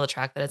they've been able to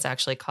track that it's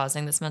actually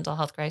causing this mental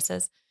health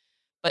crisis.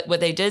 But what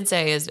they did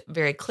say is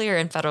very clear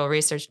in federal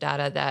research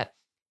data that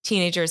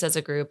teenagers as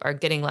a group are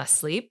getting less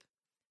sleep,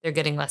 they're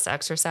getting less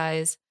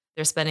exercise,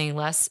 they're spending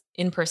less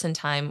in-person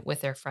time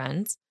with their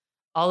friends,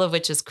 all of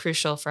which is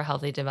crucial for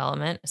healthy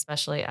development,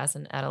 especially as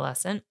an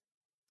adolescent.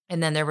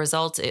 And then their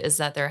result is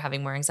that they're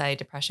having more anxiety,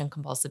 depression,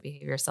 compulsive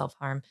behavior,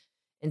 self-harm,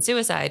 and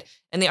suicide.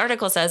 And the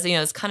article says,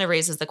 it kind of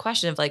raises the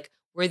question of like,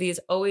 were these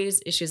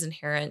always issues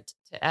inherent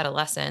to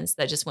adolescence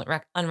that just went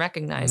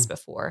unrecognized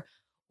before?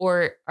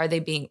 Or are they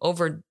being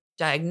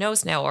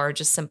overdiagnosed now, or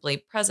just simply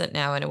present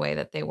now in a way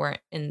that they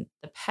weren't in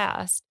the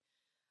past?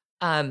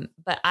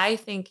 But I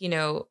think,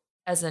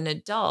 as an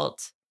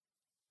adult,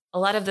 a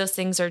lot of those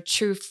things are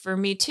true for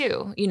me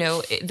too.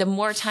 The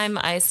more time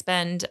I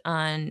spend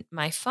on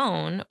my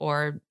phone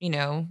or,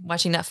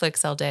 watching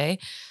Netflix all day,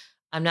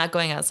 I'm not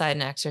going outside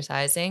and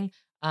exercising.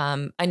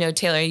 I know,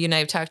 Taylor, you and I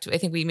have talked, I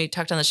think we maybe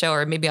talked on the show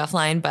or maybe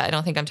offline, but I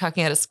don't think I'm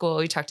talking out of school.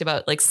 We talked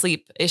about like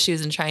sleep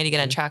issues and trying to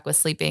get on track with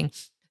sleeping.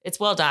 It's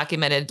well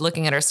documented.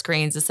 Looking at our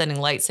screens is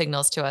sending light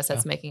signals to us.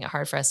 That's making it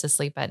hard for us to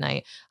sleep at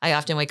night. I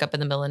often wake up in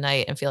the middle of the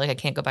night and feel like I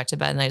can't go back to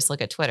bed. And I just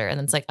look at Twitter, and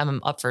then it's like,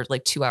 I'm up for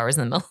like 2 hours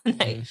in the middle of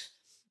the night.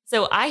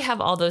 So I have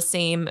all those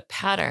same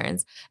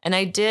patterns. And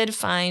I did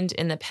find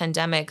in the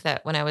pandemic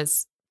that when I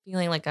was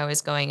feeling like I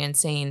was going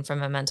insane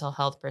from a mental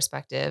health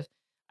perspective,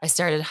 I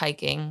started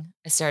hiking,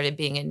 I started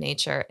being in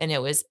nature, and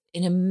it was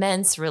an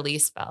immense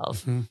release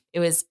valve. It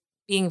was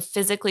being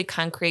physically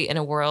concrete in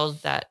a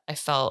world that I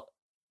felt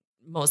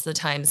most of the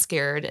time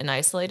scared and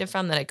isolated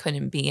from, that I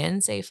couldn't be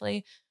in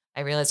safely.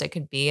 I realized I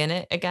could be in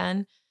it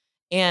again.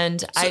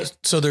 And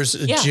so there's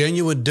a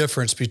genuine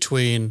difference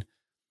between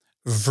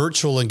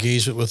virtual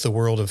engagement with the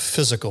world and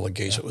physical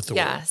engagement with the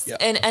world. Yes.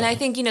 And I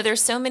think, there's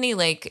so many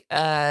like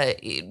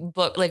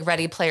book, like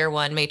Ready Player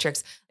One,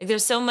 Matrix, like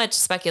there's so much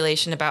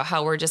speculation about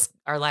how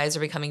our lives are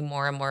becoming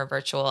more and more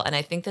virtual. And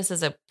I think this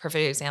is a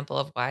perfect example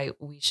of why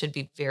we should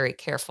be very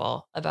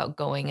careful about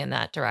going in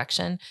that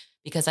direction,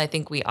 because I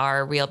think we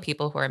are real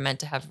people who are meant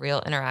to have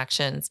real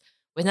interactions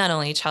with not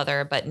only each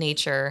other, but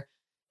nature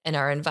and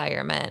our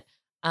environment.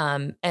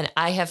 And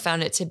I have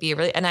found it to be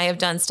really, and I have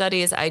done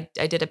studies. I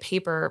did a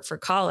paper for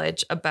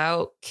college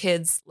about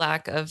kids'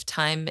 lack of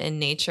time in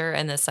nature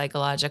and the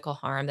psychological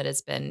harm that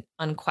has been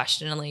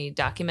unquestionably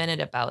documented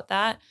about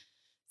that.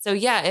 So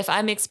yeah, if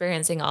I'm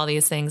experiencing all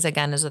these things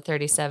again as a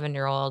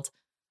 37-year-old,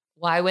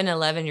 why would an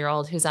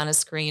 11-year-old who's on a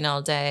screen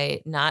all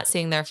day, not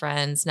seeing their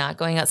friends, not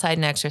going outside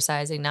and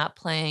exercising, not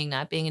playing,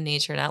 not being in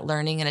nature, not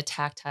learning in a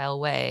tactile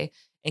way,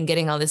 and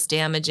getting all this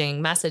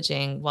damaging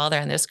messaging while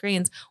they're on their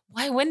screens,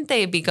 why wouldn't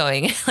they be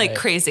going like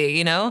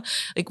crazy?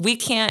 Like we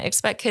can't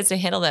expect kids to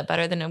handle that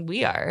better than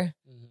we are.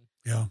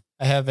 Yeah.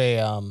 I have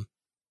a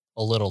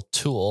little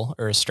tool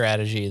or a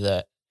strategy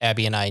that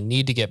Abby and I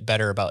need to get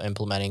better about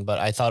implementing, but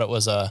I thought it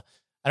was I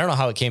don't know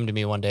how it came to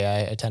me one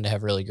day. I tend to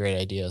have really great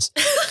ideas,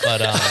 but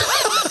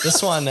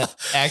this one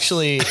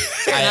actually,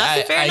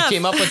 I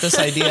came up with this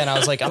idea and I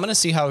was like, I'm going to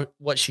see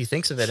what she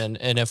thinks of it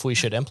and if we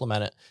should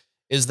implement it.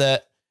 Is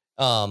that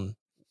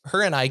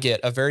her and I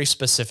get a very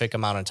specific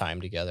amount of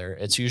time together.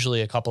 It's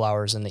usually a couple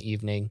hours in the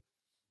evening.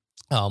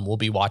 We'll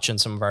be watching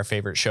some of our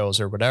favorite shows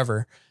or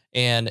whatever.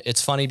 And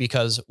it's funny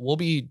because we'll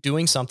be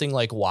doing something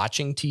like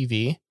watching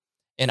TV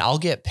and I'll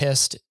get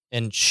pissed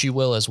and she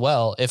will as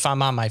well if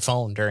I'm on my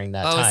phone during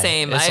that time. Oh,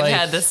 same. It's I've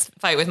had this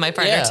fight with my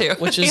partner too.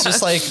 Which is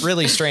just like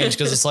really strange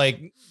because it's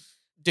like,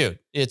 dude,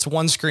 it's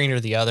one screen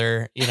or the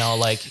other,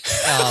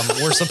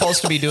 we're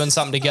supposed to be doing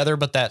something together,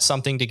 but that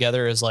something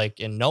together is like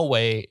in no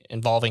way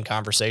involving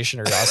conversation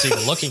or us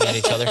even looking at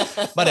each other.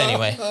 But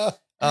anyway,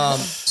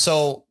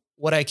 so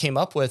what I came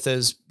up with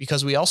is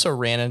because we also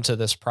ran into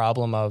this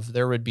problem of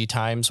there would be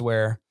times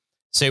where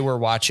say we're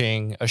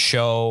watching a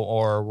show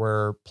or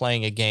we're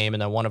playing a game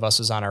and then one of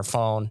us is on our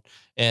phone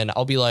and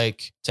I'll be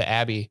like to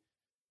Abby,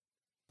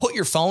 put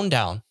your phone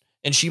down.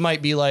 And she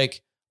might be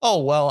like,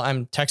 oh, well,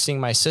 I'm texting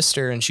my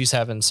sister and she's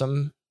having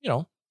some,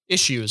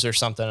 issues or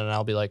something. And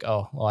I'll be like,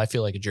 oh, well, I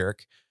feel like a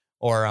jerk.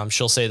 Or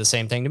she'll say the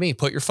same thing to me,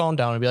 put your phone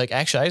down and be like,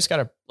 actually, I just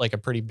got a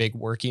pretty big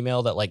work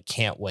email that like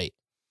can't wait.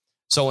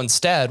 So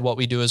instead, what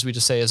we do is we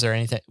just say, is there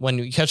anything, when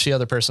you catch the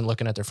other person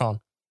looking at their phone,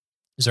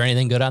 is there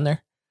anything good on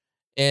there?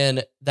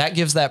 And that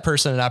gives that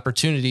person an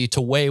opportunity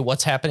to weigh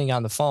what's happening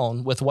on the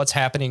phone with what's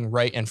happening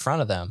right in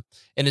front of them.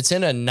 And it's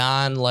in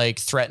a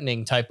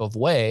threatening type of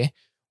way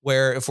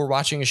where if we're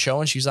watching a show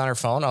and she's on her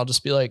phone, I'll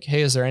just be like,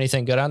 hey, is there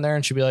anything good on there?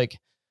 And she'll be like,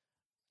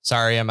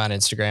 sorry, I'm on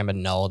Instagram.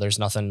 And no, there's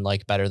nothing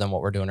like better than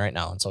what we're doing right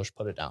now. And so she'll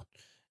put it down.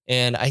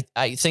 And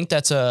I think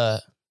that's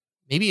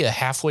maybe a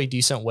halfway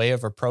decent way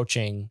of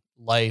approaching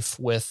life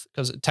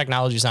because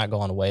technology is not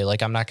going away.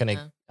 Like I'm not going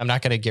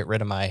to get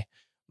rid of my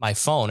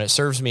phone. It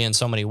serves me in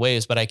so many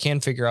ways, but I can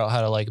figure out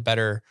how to like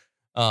better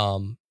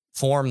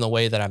form the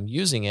way that I'm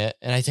using it.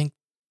 And I think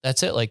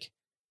that's it. Like,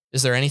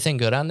 is there anything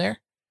good on there?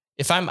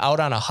 If I'm out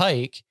on a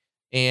hike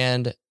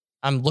and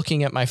I'm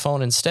looking at my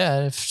phone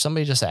instead, if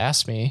somebody just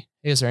asks me,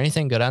 hey, is there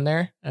anything good on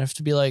there? I have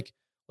to be like,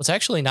 well, it's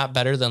actually not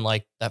better than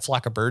like that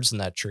flock of birds in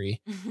that tree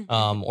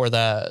or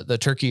the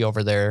turkey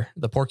over there,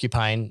 the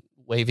porcupine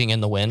waving in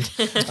the wind.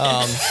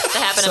 That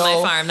happened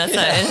on my farm. That's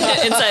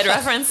an inside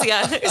reference.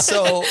 Yeah.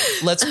 So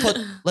let's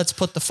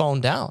put the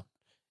phone down.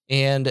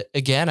 And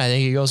again, I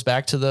think it goes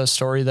back to the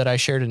story that I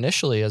shared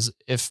initially as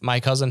if my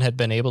cousin had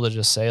been able to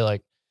just say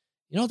like,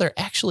 there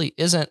actually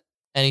isn't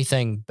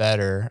anything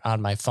better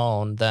on my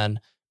phone than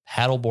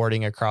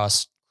paddleboarding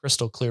across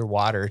crystal clear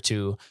water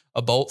to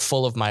a boat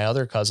full of my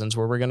other cousins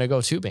where we're going to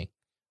go tubing.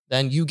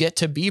 Then you get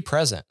to be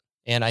present.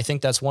 And I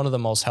think that's one of the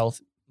most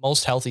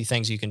healthy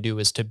things you can do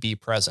is to be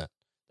present.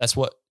 That's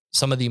what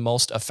some of the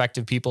most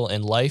effective people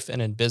in life and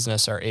in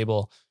business are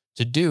able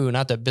to do.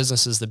 Not that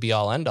business is the be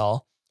all end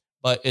all,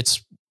 but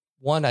it's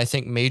one, I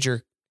think,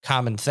 major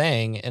common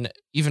thing. And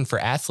even for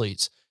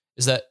athletes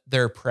is that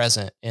they're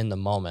present in the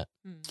moment.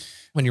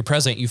 When you're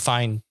present, you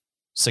find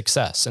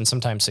success. And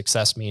sometimes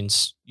success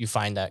means you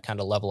find that kind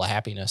of level of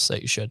happiness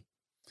that you should.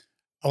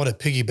 I want to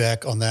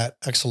piggyback on that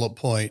excellent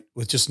point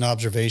with just an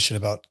observation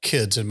about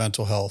kids and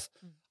mental health.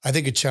 I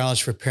think a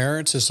challenge for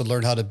parents is to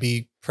learn how to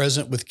be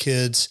present with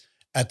kids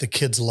at the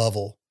kids'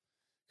 level,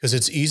 because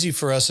it's easy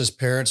for us as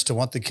parents to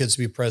want the kids to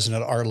be present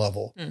at our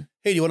level.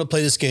 Hey, do you want to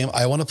play this game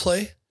I want to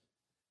play?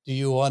 Do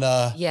you want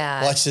to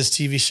watch this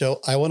TV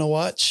show I want to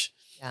watch?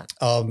 Yeah.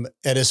 And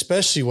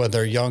especially when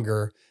they're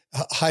younger,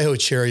 Hi-Ho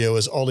Cherry-O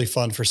is only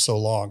fun for so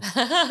long.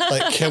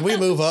 Like, can we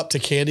move up to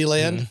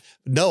Candyland?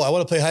 No, I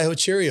want to play Hi-Ho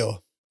Cherry-O.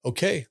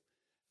 Okay.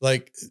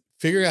 Like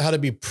figuring out how to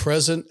be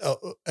present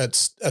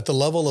at the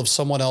level of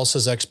someone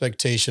else's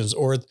expectations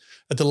or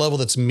at the level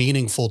that's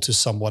meaningful to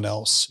someone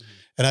else.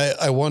 And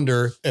I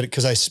wonder,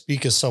 because I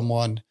speak as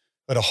someone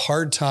who had a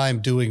hard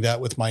time doing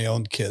that with my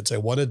own kids. I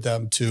wanted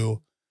them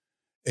to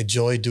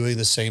enjoy doing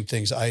the same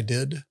things I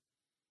did.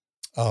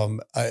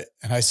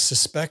 I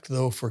suspect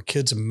though, for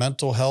kids'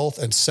 mental health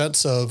and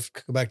sense of,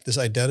 go back to this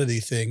identity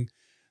thing,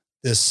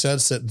 this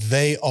sense that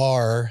they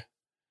are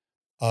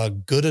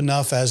good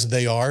enough as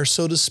they are,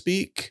 so to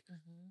speak.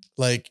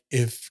 Like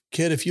if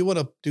you want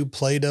to do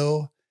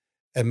Play-Doh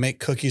and make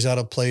cookies out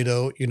of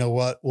Play-Doh, you know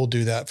what? We'll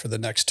do that for the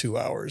next 2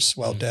 hours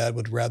while dad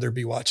would rather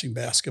be watching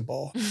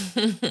basketball.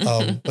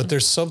 But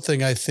there's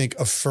something I think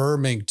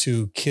affirming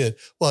to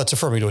it's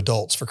affirming to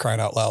adults, for crying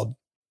out loud.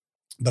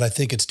 But I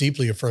think it's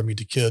deeply affirming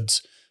to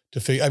kids to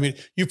figure. I mean,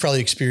 you've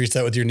probably experienced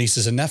that with your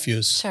nieces and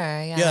nephews. Sure.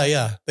 Yeah.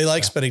 Yeah. They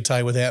like spending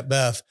time with Aunt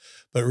Beth,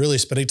 but really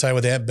spending time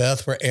with Aunt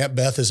Beth, where Aunt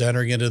Beth is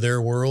entering into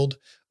their world.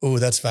 Oh,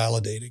 that's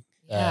validating.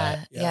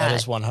 Yeah. That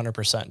is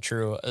 100%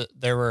 true.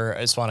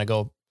 I just want to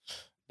go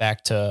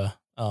back to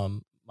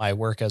my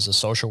work as a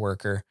social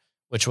worker,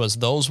 which was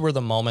those were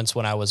the moments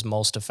when I was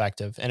most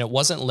effective. And it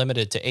wasn't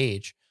limited to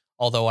age,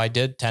 although I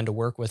did tend to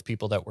work with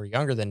people that were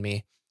younger than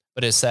me.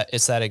 But it's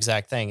that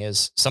exact thing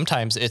is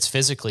sometimes it's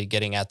physically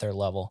getting at their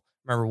level.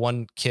 Remember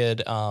one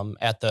kid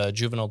at the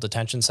juvenile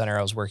detention center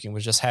I was working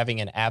was just having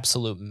an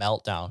absolute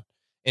meltdown,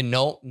 and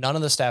none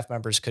of the staff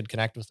members could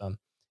connect with him.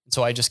 And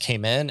so I just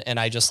came in and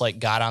I just like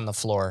got on the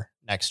floor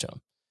next to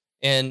him,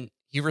 and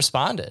he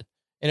responded.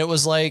 And it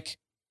was like,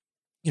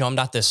 I'm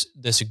not this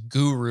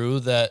guru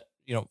that,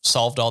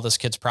 solved all this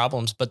kid's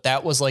problems, but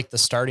that was like the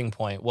starting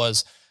point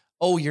was,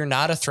 oh, you're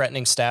not a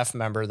threatening staff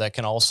member that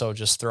can also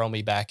just throw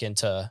me back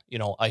into,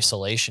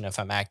 isolation if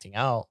I'm acting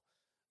out.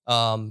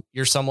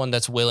 You're someone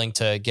that's willing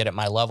to get at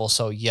my level.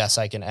 So yes,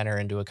 I can enter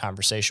into a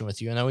conversation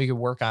with you, and then we can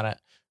work on it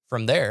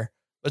from there.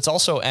 But it's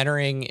also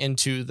entering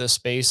into the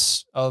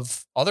space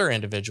of other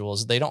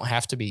individuals. They don't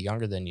have to be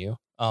younger than you,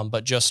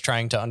 but just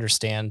trying to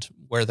understand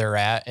where they're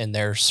at in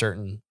their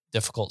certain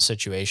difficult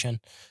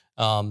situation.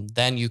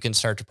 Then you can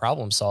start to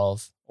problem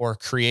solve or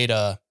create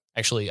I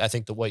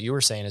think what you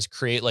were saying is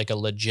create like a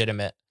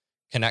legitimate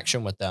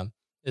connection with them.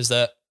 Is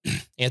that,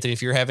 Anthony,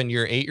 if you're having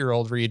your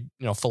 8-year-old read,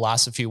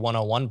 philosophy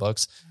 101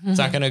 books, it's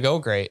not going to go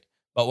great.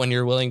 But when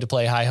you're willing to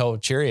play hi-ho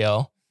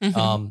Cheerio,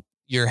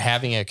 you're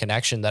having a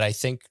connection that I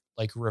think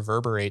like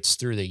reverberates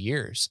through the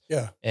years.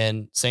 Yeah.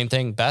 And same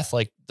thing, Beth,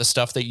 like the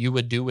stuff that you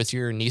would do with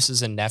your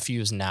nieces and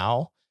nephews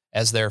now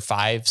as they're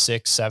 5,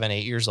 6, 7,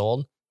 8 years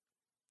old.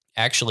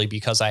 Actually,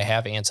 because I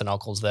have aunts and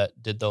uncles that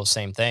did those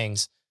same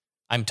things,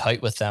 I'm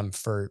tight with them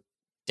for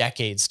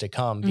decades to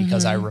come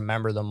because I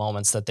remember the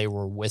moments that they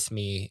were with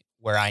me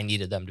where I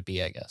needed them to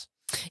be, I guess.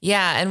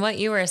 Yeah. And what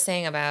you were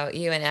saying about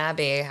you and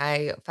Abby,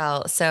 I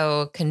felt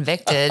so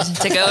convicted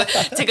to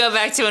go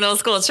back to an old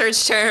school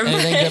church term.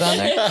 Anything good on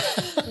there?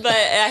 But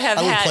I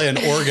would play an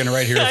organ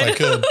right here if I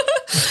could.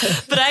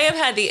 But I have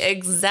had the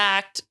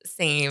exact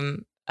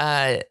same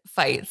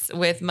fights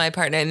with my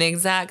partner and the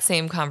exact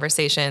same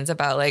conversations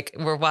about like,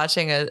 we're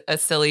watching a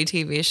silly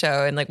TV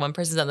show and like one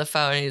person's on the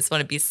phone and you just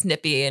want to be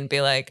snippy and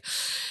be like,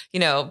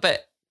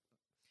 but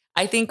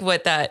I think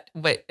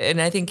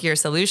and I think your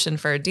solution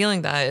for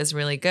dealing that is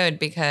really good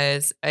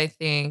because I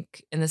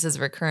think, and this is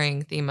a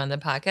recurring theme on the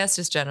podcast,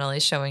 is generally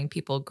showing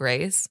people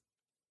grace,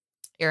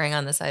 erring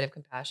on the side of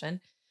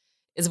compassion,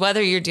 is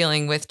whether you're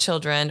dealing with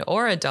children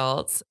or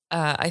adults.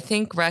 I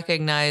think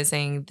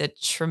recognizing the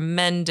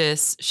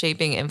tremendous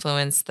shaping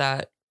influence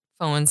that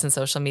phones and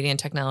social media and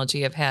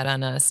technology have had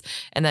on us,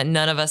 and that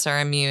none of us are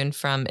immune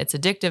from its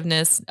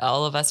addictiveness.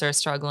 All of us are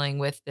struggling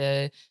with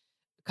the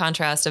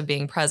contrast of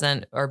being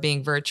present or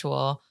being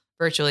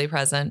virtually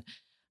present.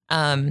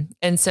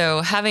 And so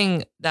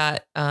having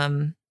that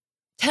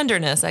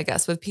tenderness, I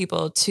guess, with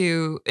people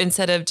to,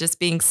 instead of just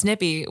being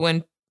snippy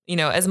when,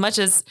 as much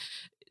as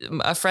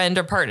a friend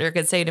or partner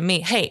could say to me,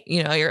 hey,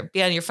 you're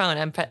be on your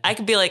phone. I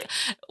could be like,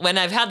 when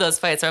I've had those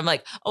fights where I'm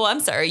like, oh, I'm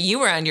sorry, you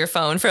were on your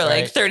phone for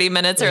like 30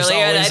 minutes There's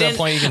earlier. And I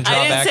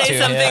didn't say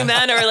something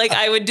then, or like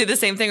I would do the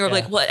same thing or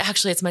like, well,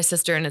 actually it's my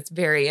sister and it's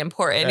very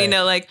important.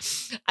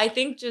 Right. I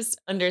think just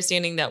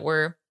understanding that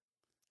we're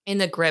in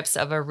the grips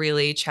of a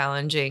really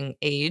challenging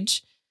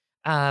age,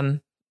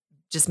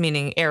 just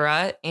meaning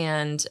era.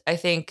 And I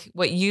think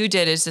what you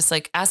did is just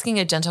like asking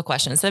a gentle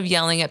question instead of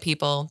yelling at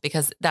people,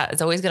 because that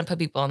is always going to put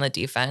people on the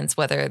defense,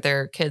 whether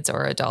they're kids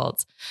or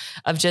adults,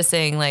 of just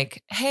saying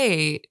like,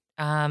 hey,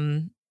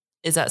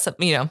 is that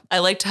something, I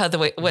liked how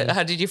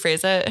how did you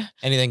phrase it?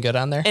 Anything good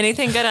on there?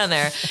 Anything good on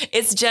there.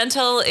 It's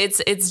gentle.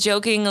 It's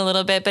joking a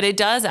little bit, but it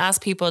does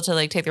ask people to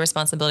like take the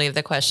responsibility of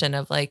the question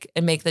of like,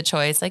 and make the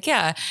choice. Like,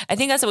 yeah, I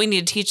think that's what we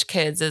need to teach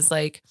kids is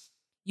like,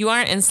 you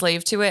aren't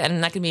enslaved to it and I'm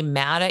not going to be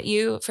mad at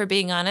you for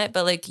being on it,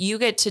 but like you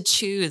get to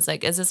choose,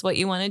 like, is this what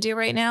you want to do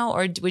right now?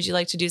 Or would you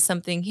like to do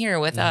something here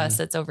with us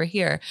that's over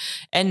here?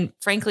 And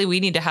frankly,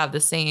 we need to have the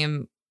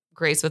same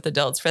grace with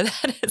adults for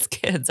that as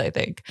kids, I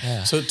think.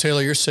 Yeah. So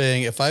Taylor, you're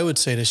saying if I would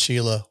say to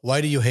Sheila,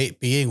 why do you hate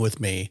being with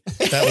me?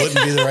 That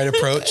wouldn't be the right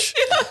approach.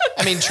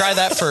 I mean, try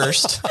that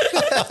first.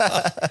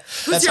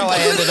 That's how I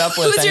ended up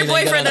with. Who's your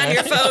boyfriend on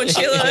your phone,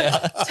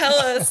 Sheila? Tell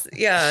us.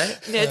 Yeah,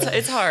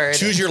 it's hard.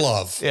 Choose your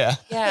love. Yeah.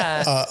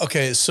 Yeah.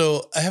 Okay,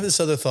 so I have this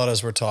other thought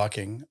as we're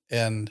talking,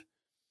 and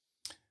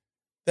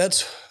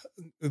that's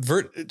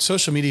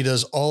social media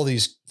does all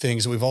these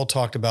things that we've all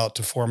talked about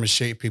to form and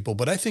shape people.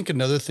 But I think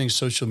another thing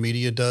social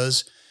media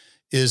does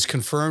is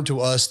confirm to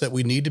us that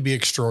we need to be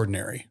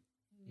extraordinary.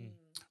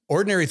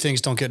 Ordinary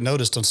things don't get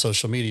noticed on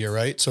social media,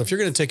 right? So if you're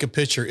going to take a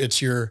picture,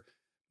 it's your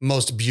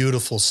most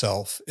beautiful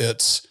self.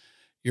 It's,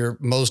 your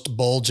most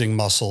bulging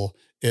muscle.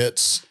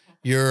 It's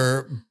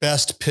your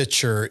best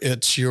picture.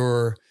 It's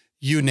your,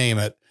 you name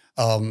it.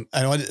 I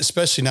know,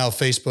 especially now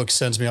Facebook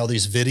sends me all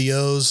these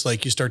videos,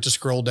 like you start to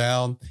scroll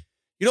down.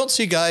 You don't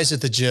see guys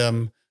at the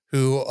gym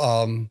who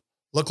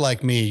look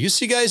like me. You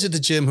see guys at the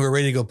gym who are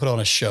ready to go put on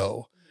a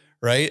show,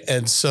 right?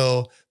 And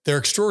so they're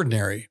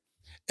extraordinary.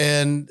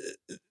 And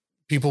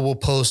people will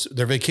post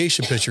their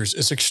vacation pictures.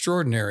 It's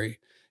extraordinary.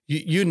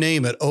 You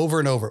name it, over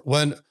and over.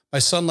 When my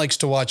son likes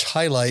to watch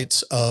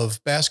highlights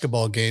of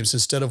basketball games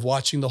instead of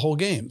watching the whole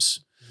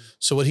games.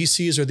 So what he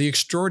sees are the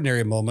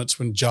extraordinary moments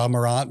when Ja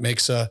Morant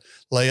makes a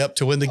layup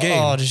to win the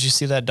game. Oh, did you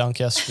see that dunk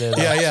yesterday?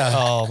 Yeah, yeah.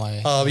 Oh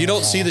my. You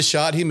don't see the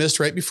shot he missed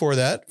right before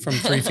that from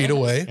 3 feet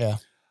away. Yeah.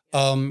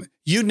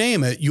 You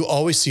name it. You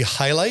always see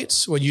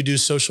highlights when you do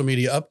social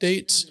media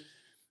updates.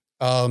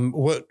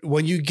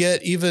 When you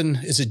get even,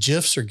 is it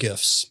GIFs or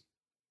GIFs?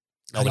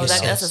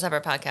 That's a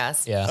separate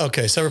podcast. Yeah.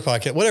 Okay, separate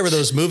podcast. Whatever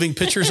those moving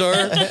pictures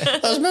are.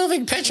 Those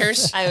moving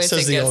pictures. I always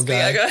says think the old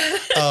guy.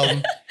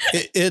 Yeah,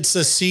 It's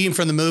a scene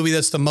from the movie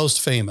that's the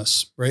most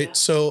famous, right? Yeah.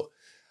 So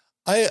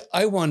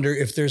I wonder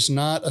if there's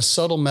not a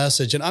subtle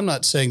message, and I'm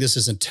not saying this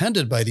is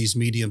intended by these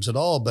mediums at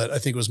all, but I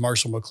think it was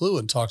Marshall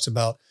McLuhan talks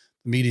about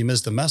the medium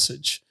is the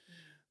message,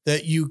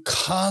 that you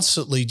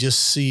constantly just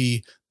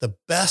see the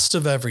best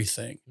of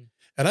everything.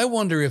 And I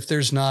wonder if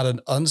there's not an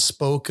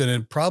unspoken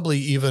and probably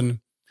even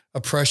a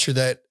pressure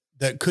that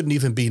couldn't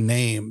even be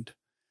named,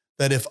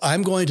 that if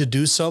I'm going to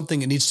do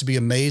something, it needs to be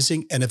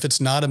amazing. And if it's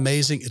not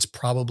amazing, it's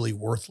probably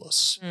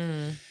worthless.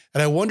 And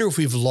I wonder if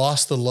we've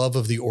lost the love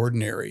of the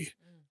ordinary.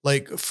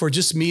 Like for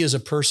just me as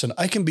a person,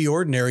 I can be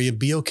ordinary and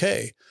be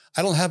okay.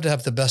 I don't have to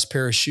have the best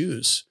pair of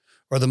shoes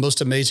or the most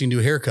amazing new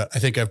haircut. I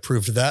think I've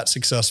proved that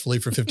successfully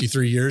for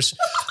 53 years.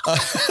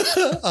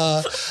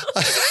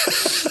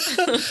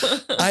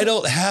 I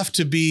don't have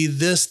to be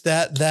this,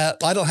 that.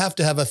 I don't have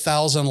to have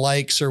 1,000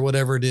 likes or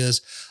whatever it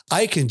is.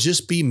 I can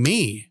just be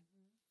me.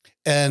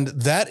 And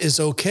that is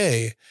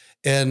okay.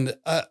 And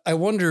I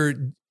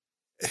wonder,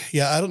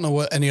 I don't know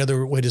what any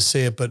other way to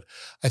say it, but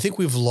I think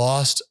we've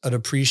lost an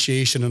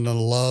appreciation and a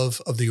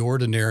love of the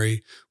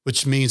ordinary,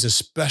 which means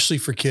especially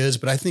for kids,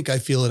 but I think I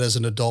feel it as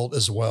an adult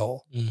as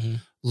well. Mm-hmm.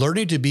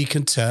 Learning to be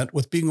content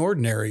with being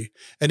ordinary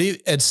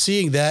and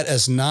seeing that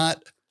as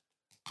not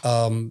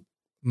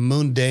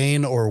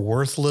mundane or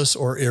worthless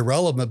or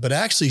irrelevant, but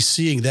actually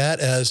seeing that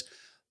as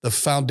the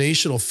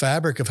foundational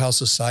fabric of how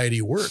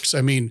society works.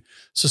 I mean,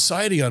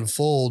 society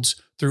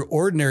unfolds through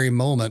ordinary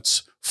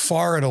moments,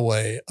 far and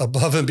away,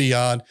 above and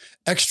beyond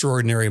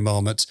extraordinary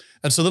moments.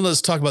 And so then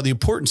let's talk about the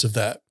importance of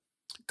that.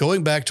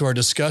 Going back to our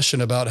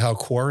discussion about how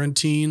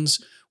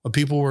quarantines, when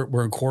people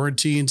were in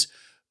quarantines,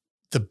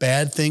 the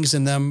bad things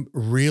in them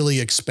really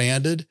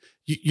expanded.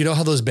 You know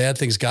how those bad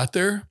things got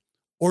there?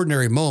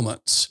 Ordinary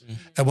moments. Mm-hmm.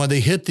 And when they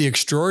hit the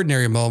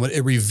extraordinary moment,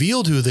 it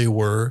revealed who they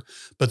were,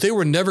 but they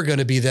were never going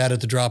to be that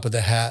at the drop of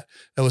the hat.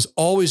 It was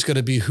always going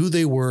to be who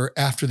they were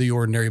after the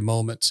ordinary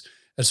moments.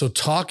 And so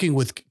talking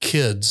with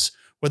kids,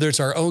 whether it's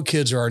our own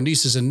kids or our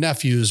nieces and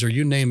nephews, or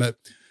you name it,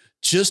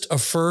 just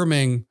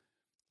affirming,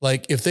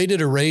 like if they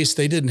did a race,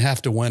 they didn't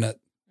have to win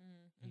it.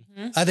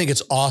 Mm-hmm. I think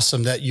it's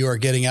awesome that you are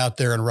getting out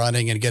there and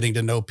running and getting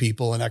to know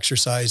people and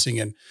exercising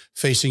and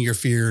facing your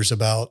fears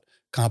about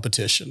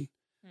competition.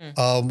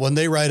 When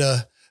they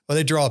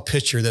draw a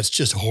picture that's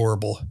just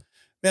horrible,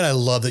 man, I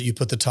love that you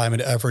put the time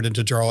and effort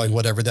into drawing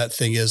whatever that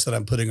thing is that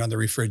I'm putting on the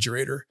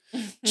refrigerator.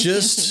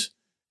 Just,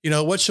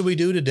 what should we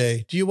do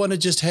today? Do you want to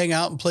just hang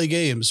out and play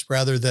games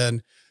rather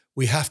than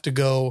we have to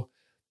go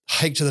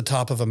hike to the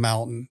top of a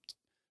mountain?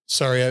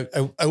 Sorry,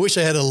 I wish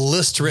I had a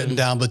list written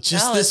down, but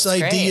just this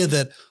idea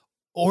that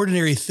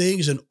ordinary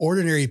things and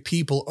ordinary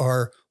people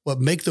are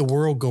what make the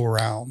world go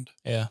around.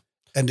 Yeah.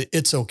 And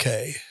it's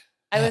okay.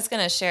 I was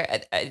going to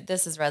share,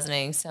 this is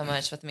resonating so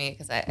much with me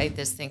because I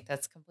just think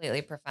that's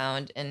completely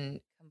profound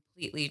and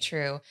completely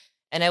true.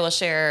 And I will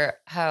share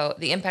how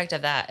the impact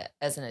of that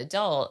as an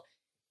adult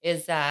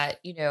is that,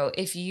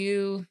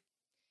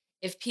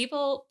 if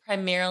people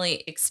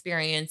primarily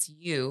experience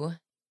you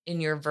in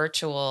your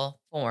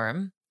virtual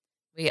form,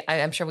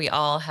 I'm sure we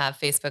all have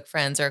Facebook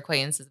friends or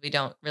acquaintances we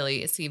don't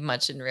really see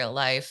much in real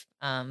life.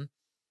 And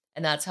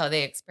that's how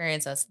they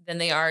experience us. Then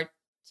they are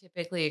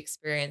typically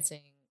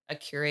experiencing a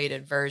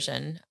curated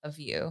version of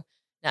you.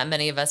 Not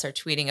many of us are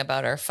tweeting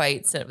about our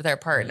fights with our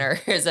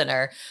partners and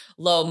our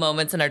low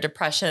moments and our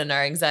depression and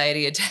our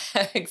anxiety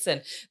attacks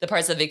and the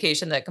parts of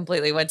vacation that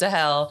completely went to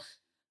hell.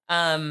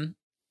 Then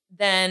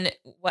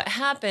what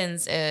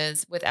happens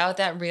is without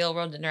that real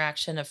world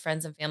interaction of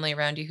friends and family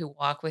around you who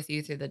walk with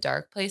you through the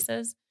dark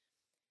places,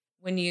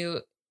 when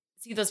you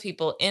see those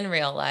people in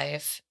real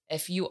life,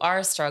 if you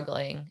are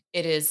struggling,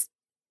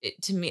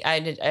 to me,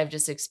 I've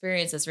just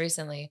experienced this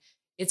recently.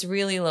 It's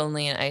really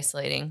lonely and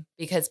isolating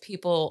because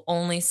people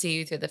only see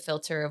you through the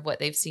filter of what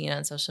they've seen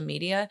on social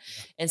media.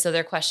 Yeah. And so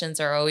their questions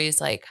are always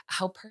like,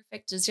 how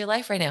perfect is your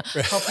life right now?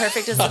 How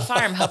perfect is the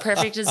farm? How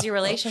perfect is your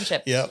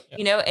relationship? Yep.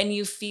 And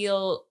you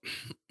feel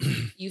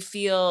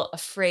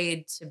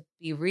afraid to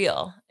be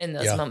real in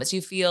those moments.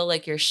 You feel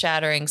like you're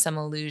shattering some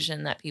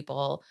illusion that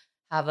people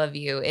have of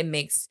you. It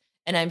makes,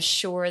 and I'm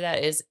sure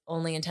that is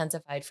only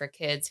intensified for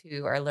kids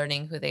who are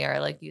learning who they are,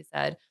 like you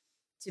said,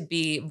 to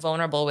be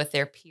vulnerable with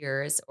their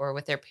peers or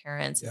with their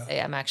parents and say,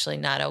 I'm actually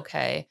not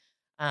okay.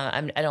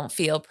 I don't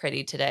feel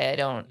pretty today. I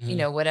don't,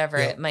 whatever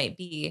it might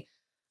be.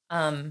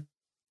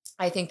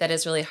 I think that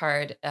is really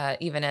hard,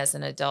 even as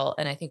an adult.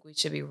 And I think we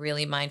should be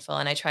really mindful.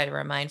 And I try to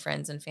remind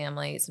friends and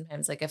family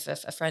sometimes, like if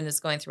a friend is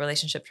going through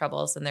relationship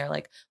troubles and they're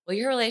like, well,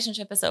 your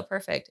relationship is so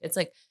perfect. It's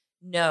like,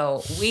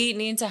 no, we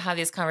need to have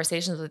these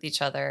conversations with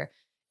each other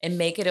and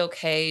make it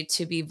okay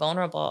to be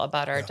vulnerable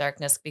about our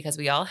darkness, because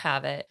we all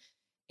have it.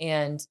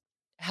 And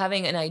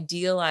having an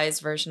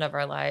idealized version of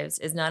our lives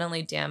is not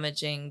only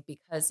damaging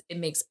because it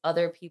makes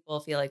other people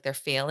feel like they're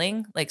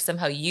failing. Like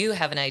somehow you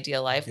have an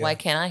ideal life. Why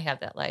can't I have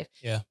that life?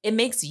 Yeah. It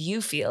makes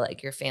you feel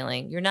like you're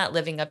failing. You're not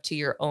living up to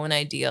your own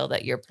ideal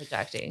that you're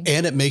projecting.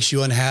 And it makes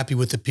you unhappy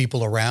with the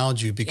people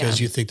around you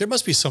because you think there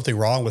must be something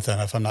wrong with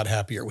them if I'm not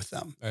happier with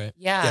them. Right.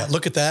 Yeah.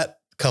 Look at that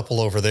couple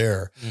over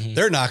there.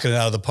 They're knocking it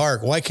out of the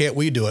park. Why can't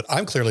we do it?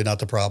 I'm clearly not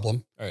the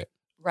problem. Right.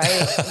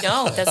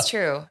 No, that's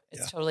true.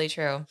 It's totally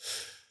true.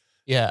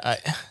 Yeah.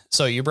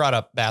 So you brought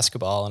up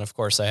basketball, and of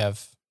course I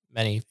have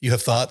many. You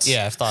have thoughts? Yeah,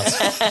 I have thoughts.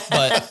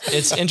 But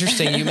it's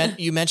interesting.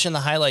 You mentioned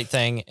the highlight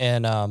thing,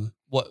 and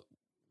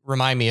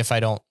remind me if I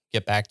don't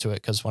get back to it,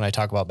 because when I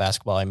talk about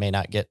basketball, I may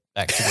not get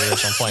back to the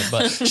original point.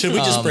 But should we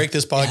just break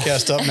this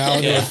podcast up now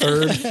into a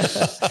third?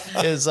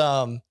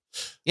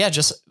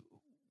 Just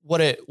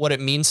what it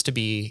means to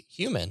be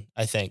human,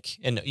 I think.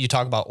 And you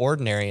talk about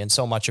ordinary, and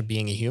so much of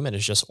being a human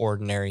is just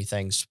ordinary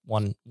things,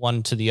 one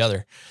to the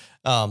other.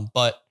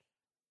 But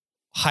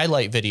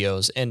highlight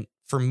videos. And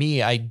for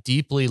me, I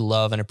deeply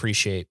love and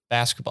appreciate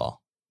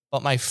basketball.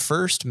 But my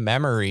first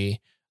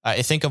memory,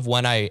 I think of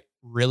when I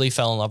really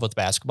fell in love with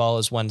basketball,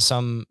 is when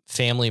some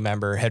family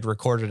member had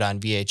recorded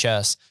on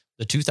VHS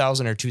the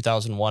 2000 or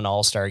 2001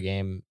 All-Star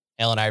game.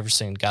 Allen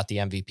Iverson got the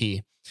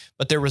MVP.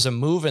 But there was a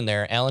move in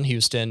there. Allen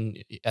Houston,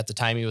 at the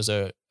time, he was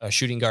a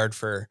shooting guard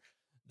for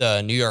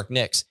the New York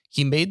Knicks.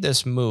 He made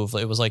this move.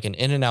 It was like an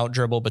in and out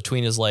dribble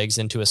between his legs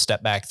into a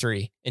step back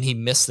three, and he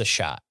missed the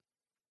shot.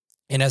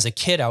 And as a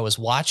kid, I was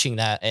watching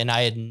that, and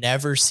I had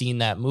never seen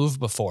that move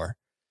before,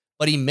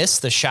 but he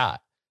missed the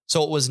shot.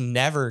 So it was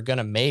never going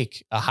to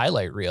make a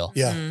highlight reel.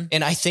 Yeah. Mm-hmm.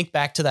 And I think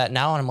back to that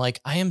now, and I'm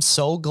like, I am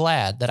so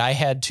glad that I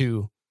had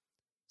to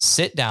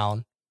sit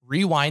down,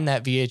 rewind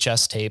that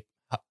VHS tape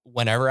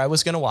whenever I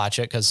was going to watch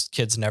it, because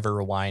kids never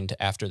rewind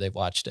after they've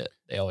watched it.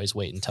 They always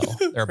wait until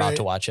they're about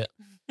to watch it.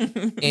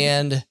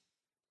 And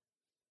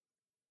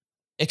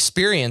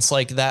experience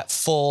like that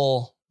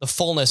the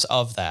fullness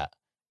of that.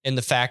 And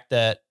the fact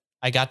that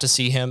I got to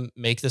see him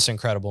make this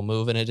incredible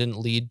move, and it didn't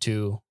lead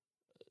to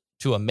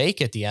a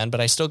make at the end, but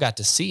I still got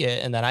to see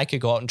it. And then I could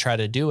go out and try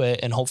to do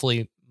it, and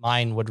hopefully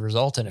mine would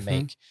result in a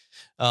make.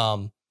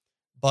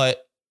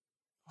 But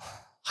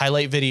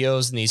highlight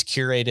videos and these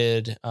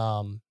curated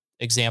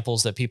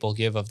examples that people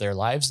give of their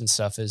lives and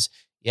stuff is,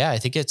 I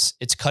think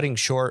it's cutting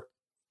short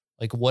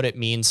like what it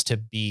means to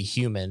be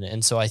human.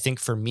 And so I think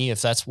for me,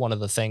 if that's one of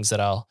the things that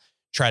I'll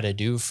try to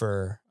do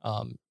for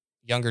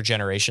younger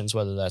generations,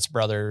 whether that's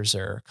brothers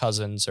or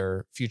cousins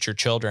or future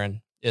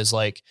children, is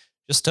like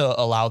just to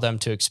allow them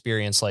to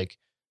experience like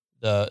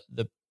the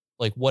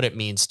like what it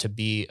means to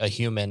be a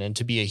human, and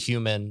to be a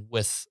human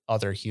with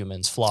other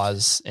humans,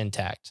 flaws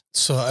intact.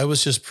 So I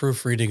was just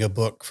proofreading a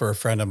book for a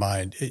friend of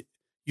mine.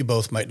 You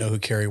both might know who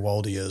Kerry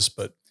Waldy is,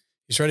 but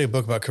he's writing a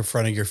book about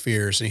confronting your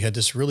fears. And he had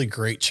this really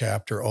great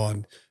chapter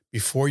on,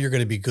 before you're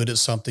going to be good at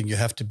something, you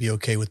have to be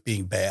okay with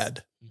being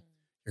bad.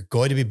 You're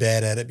going to be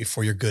bad at it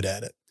before you're good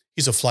at it.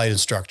 He's a flight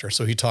instructor,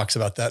 so he talks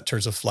about that in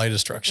terms of flight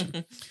instruction.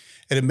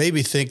 And it made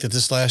me think that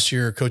this last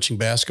year coaching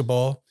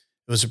basketball,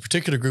 it was a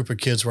particular group of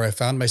kids where I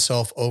found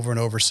myself over and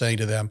over saying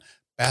to them,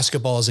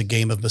 basketball is a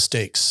game of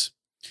mistakes.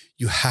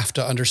 You have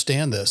to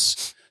understand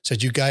this.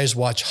 Said, you guys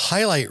watch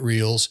highlight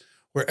reels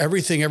where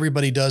everything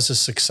everybody does is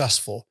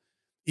successful.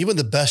 Even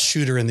the best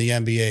shooter in the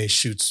NBA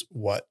shoots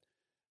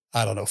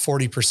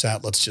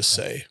 40%, let's just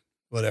say,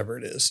 whatever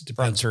it is. It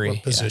depends on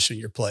what position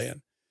you're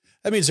playing.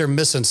 That means they're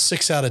missing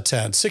 6 out of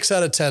 10. 6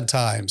 out of 10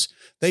 times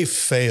they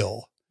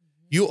fail.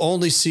 You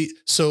only see,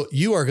 so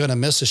you are going to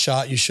miss a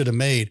shot you should have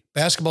made.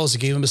 Basketball is a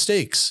game of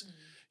mistakes.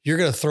 You're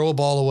going to throw a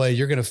ball away.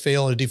 You're going to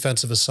fail in a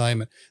defensive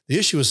assignment. The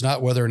issue is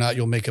not whether or not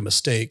you'll make a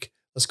mistake.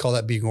 Let's call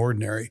that being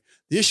ordinary.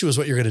 The issue is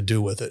what you're going to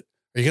do with it.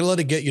 Are you going to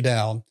let it get you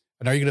down?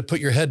 And are you going to put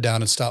your head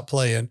down and stop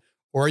playing?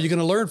 Or are you going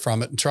to learn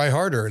from it and try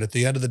harder? And at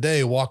the end of the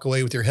day, walk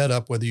away with your head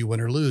up, whether you win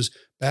or lose.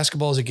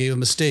 Basketball is a game of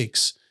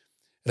mistakes.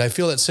 And I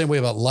feel that same way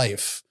about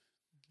life.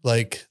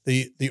 Like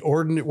the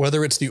ordinary,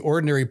 whether it's the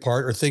ordinary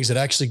part or things that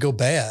actually go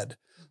bad.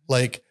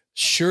 Like,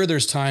 sure,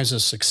 there's times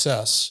of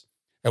success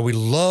and we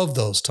love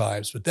those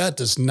times, but that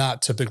does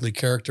not typically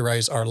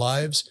characterize our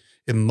lives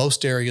in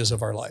most areas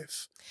of our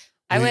life.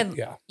 I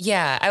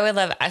would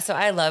love, so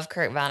I love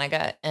Kurt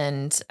Vonnegut,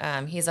 and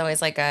he's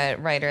always like a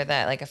writer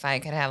that, like, if I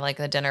could have like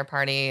a dinner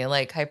party,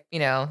 like,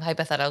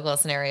 hypothetical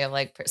scenario,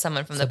 like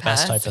someone from the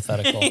past. Best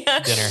hypothetical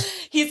dinner.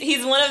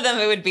 He's one of them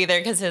who would be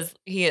there because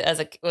he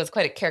was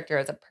quite a character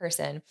as a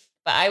person.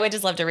 But I would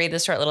just love to read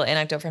this short little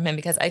anecdote from him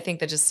because I think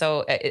that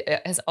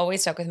it has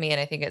always stuck with me. And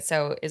I think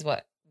is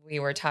what we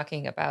were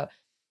talking about.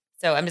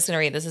 So I'm just going to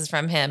read. This is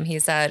from him. He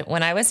said,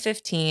 when I was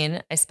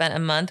 15, I spent a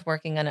month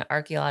working on an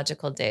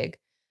archaeological dig.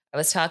 I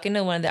was talking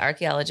to one of the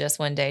archaeologists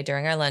one day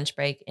during our lunch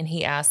break, and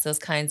he asked those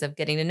kinds of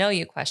getting to know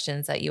you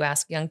questions that you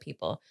ask young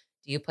people.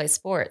 Do you play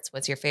sports?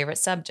 What's your favorite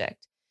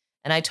subject?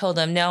 And I told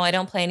him, no, I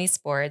don't play any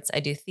sports. I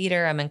do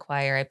theater. I'm in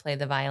choir. I play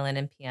the violin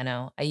and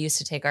piano. I used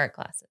to take art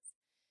classes.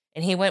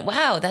 And he went,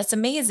 wow, that's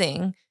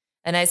amazing.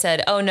 And I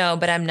said, oh, no,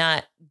 but I'm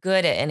not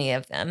good at any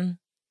of them.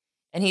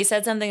 And he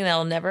said something that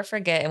I'll never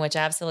forget and which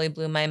absolutely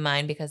blew my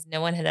mind because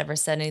no one had ever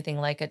said anything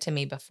like it to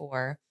me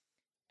before.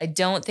 I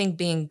don't think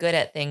being good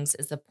at things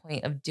is the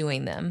point of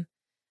doing them.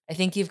 I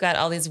think you've got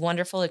all these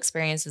wonderful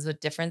experiences with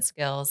different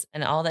skills,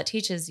 and all that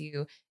teaches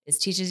you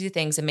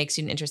things and makes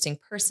you an interesting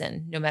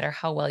person, no matter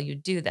how well you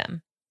do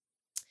them.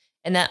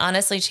 And that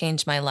honestly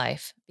changed my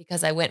life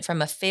because I went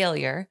from a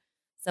failure,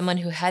 someone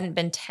who hadn't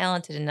been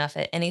talented enough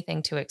at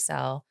anything to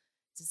excel,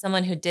 to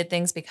someone who did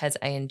things because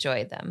I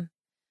enjoyed them.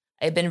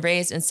 I had been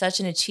raised in such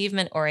an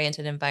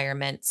achievement-oriented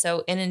environment,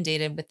 so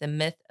inundated with the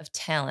myth of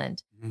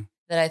talent,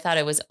 that I thought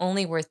it was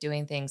only worth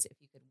doing things if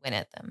you could win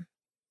at them.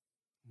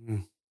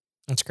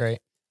 That's great.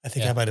 I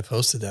think I might have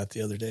posted that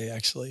the other day,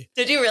 actually.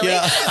 Did you really?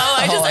 Yeah. Oh,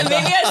 I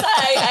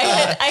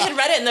had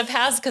read it in the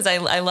past because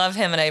I love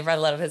him and I read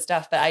a lot of his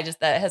stuff, but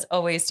that has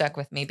always stuck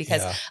with me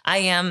because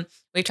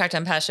we've talked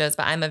on past shows,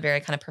 but I'm a very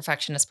kind of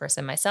perfectionist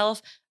person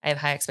myself. I have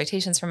high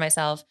expectations for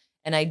myself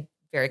and I'm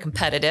very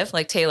competitive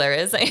like Taylor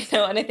is, and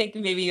I think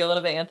maybe you a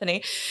little bit,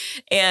 Anthony.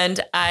 And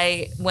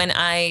when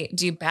I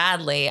do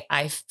badly,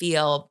 I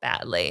feel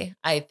badly.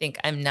 I think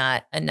I'm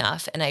not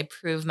enough. And I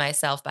prove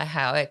myself by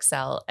how I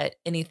excel at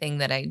anything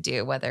that I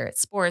do, whether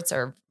it's sports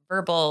or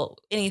verbal,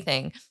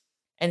 anything.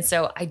 And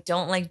so I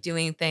don't like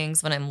doing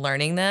things when I'm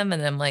learning them.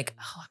 And I'm like,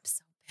 oh, I'm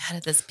so bad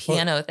at this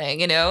piano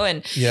thing,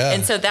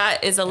 And so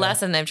that is a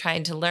lesson that I'm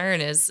trying to learn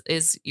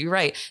is you're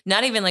right.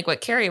 Not even like what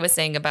Carrie was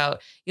saying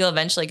about you'll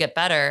eventually get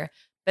better.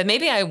 But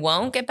maybe I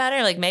won't get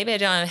better. Like maybe I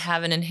don't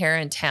have an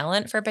inherent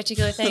talent for a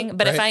particular thing,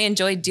 but if I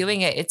enjoy doing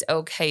it, it's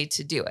okay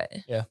to do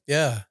it. Yeah.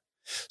 Yeah.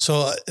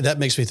 So that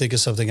makes me think of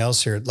something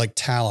else here, like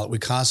talent. We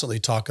constantly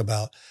talk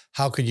about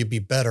how can you be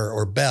better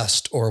or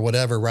best or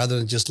whatever, rather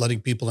than just letting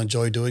people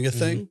enjoy doing a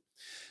thing.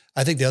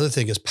 I think the other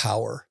thing is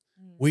power.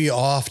 We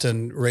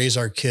often raise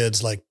our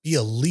kids like, be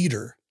a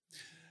leader.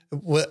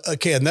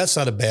 Okay. And that's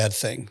not a bad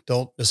thing.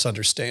 Don't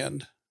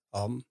misunderstand.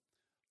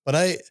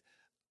 But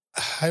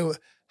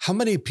how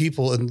many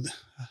people, and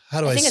how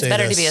do I say this? I think it's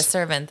better to be a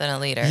servant than a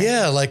leader.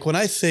 Yeah. Like when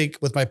I think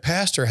with my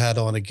pastor hat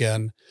on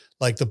again,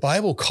 like the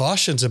Bible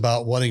cautions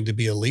about wanting to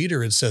be a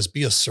leader. It says,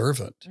 be a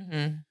servant.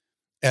 And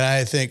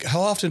I think,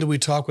 how often do we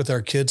talk with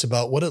our kids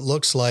about what it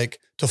looks like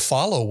to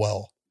follow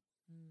well?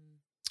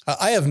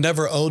 I have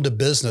never owned a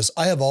business.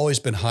 I have always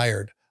been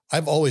hired.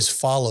 I've always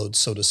followed,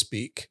 so to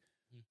speak.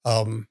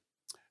 And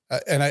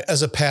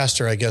as a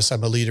pastor, I guess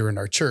I'm a leader in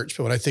our church.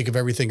 But when I think of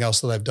everything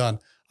else that I've done,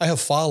 I have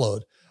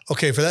followed.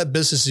 Okay, for that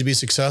business to be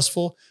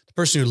successful, the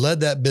person who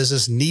led that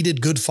business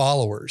needed good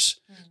followers.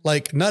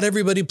 Like not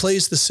everybody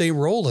plays the same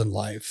role in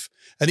life.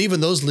 And even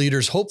those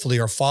leaders hopefully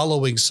are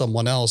following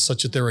someone else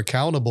such that they're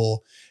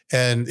accountable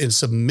and in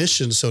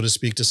submission, so to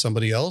speak, to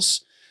somebody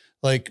else.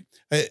 Like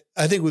I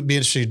think it would be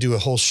interesting to do a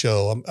whole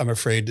show. I'm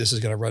afraid this is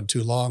going to run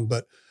too long,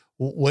 but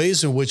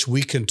ways in which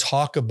we can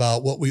talk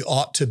about what we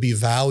ought to be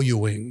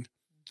valuing.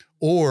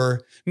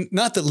 Or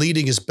not that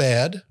leading is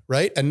bad,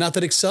 right? And not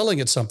that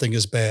excelling at something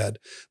is bad,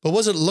 but what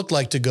does it look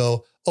like to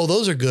go, oh,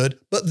 those are good,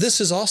 but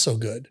this is also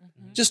good.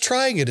 Just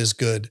trying it is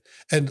good.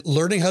 And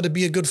learning how to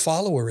be a good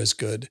follower is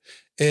good.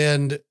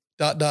 And ...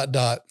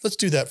 Let's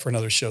do that for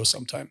another show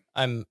sometime.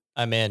 I'm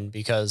in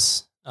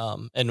because,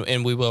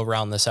 and we will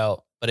round this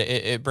out, but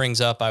it brings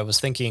up, I was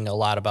thinking a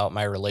lot about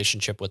my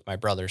relationship with my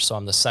brother. So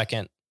I'm the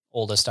second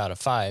oldest out of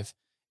 5.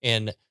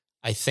 And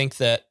I think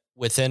that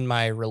within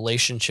my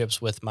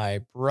relationships with my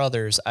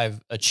brothers,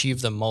 I've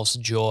achieved the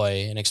most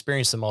joy and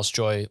experienced the most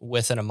joy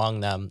with and among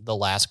them the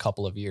last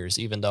couple of years.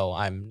 Even though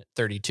I'm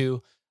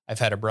 32, I've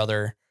had a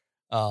brother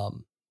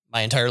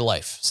my entire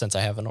life since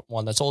I have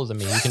one that's older than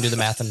me. You can do the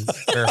math and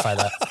verify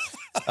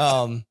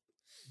that.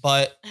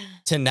 But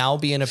to now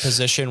be in a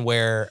position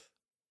where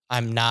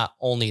I'm not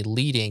only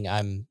leading,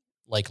 I'm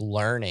like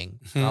learning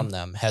from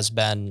them has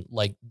been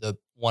like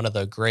one of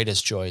the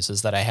greatest joys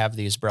is that I have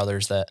these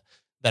brothers that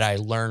I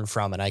learn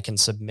from and I can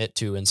submit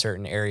to in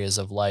certain areas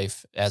of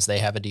life as they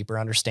have a deeper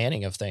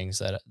understanding of things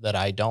that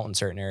I don't in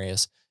certain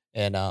areas.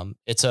 And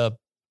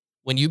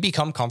when you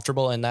become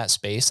comfortable in that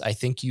space, I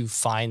think you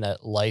find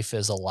that life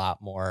is a lot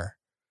more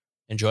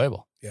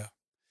enjoyable. Yeah.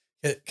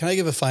 Can I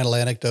give a final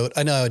anecdote?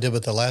 I know I did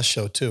with the last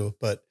show too,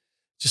 but it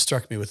just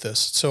struck me with this.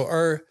 So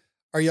our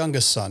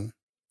youngest son,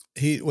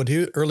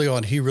 early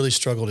on, he really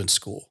struggled in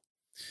school,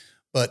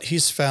 but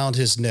he's found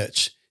his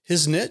niche.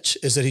 His niche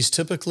is that he's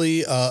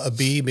typically a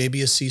B,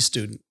 maybe a C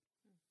student.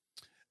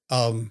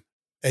 And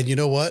you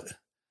know what?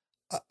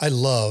 I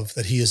love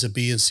that he is a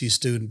B and C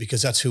student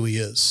because that's who he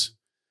is.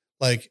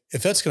 Like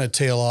if that's going to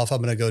tail off,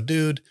 I'm going to go,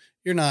 dude,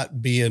 you're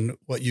not being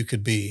what you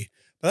could be,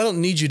 but I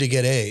don't need you to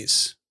get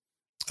A's.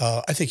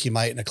 I think you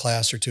might in a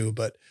class or two,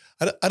 but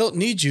I don't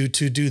need you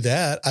to do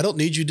that. I don't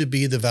need you to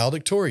be the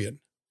valedictorian.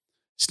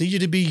 I just need you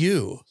to be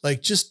you.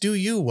 Like, just do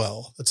you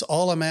well. That's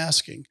all I'm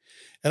asking.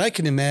 And I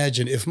can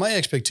imagine if my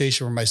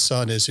expectation for my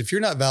son is, if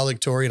you're not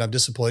valedictorian, I'm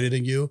disappointed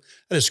in you,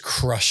 that is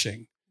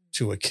crushing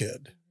to a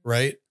kid,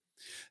 right?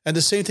 And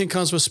the same thing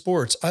comes with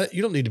sports.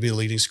 You don't need to be the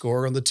leading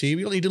scorer on the team.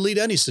 You don't need to lead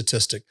any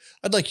statistic.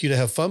 I'd like you to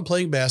have fun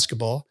playing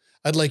basketball.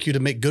 I'd like you to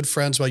make good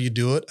friends while you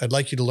do it. I'd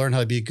like you to learn how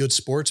to be a good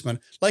sportsman.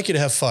 I'd like you to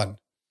have fun.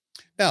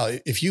 Now,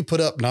 if you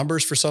put up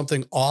numbers for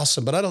something,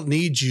 awesome, but I don't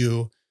need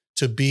you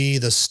to be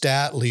the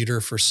stat leader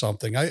for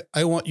something.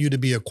 I want you to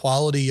be a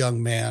quality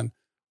young man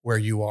where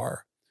you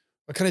are.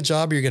 What kind of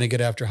job are you going to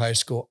get after high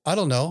school? I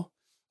don't know.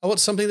 I want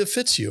something that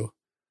fits you.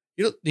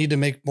 You don't need to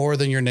make more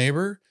than your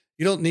neighbor.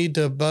 You don't need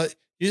to, but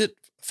you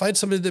find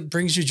somebody that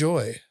brings you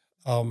joy.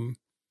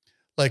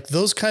 Like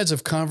those kinds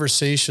of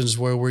conversations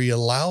where we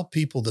allow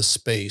people the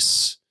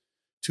space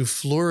to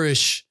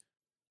flourish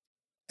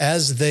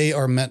as they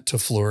are meant to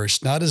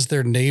flourish, not as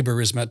their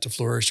neighbor is meant to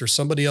flourish, or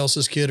somebody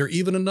else's kid, or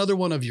even another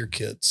one of your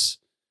kids.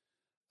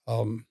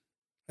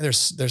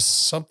 There's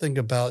something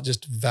about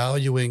just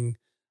valuing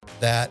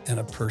that in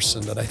a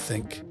person that I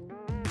think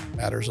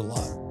matters a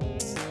lot.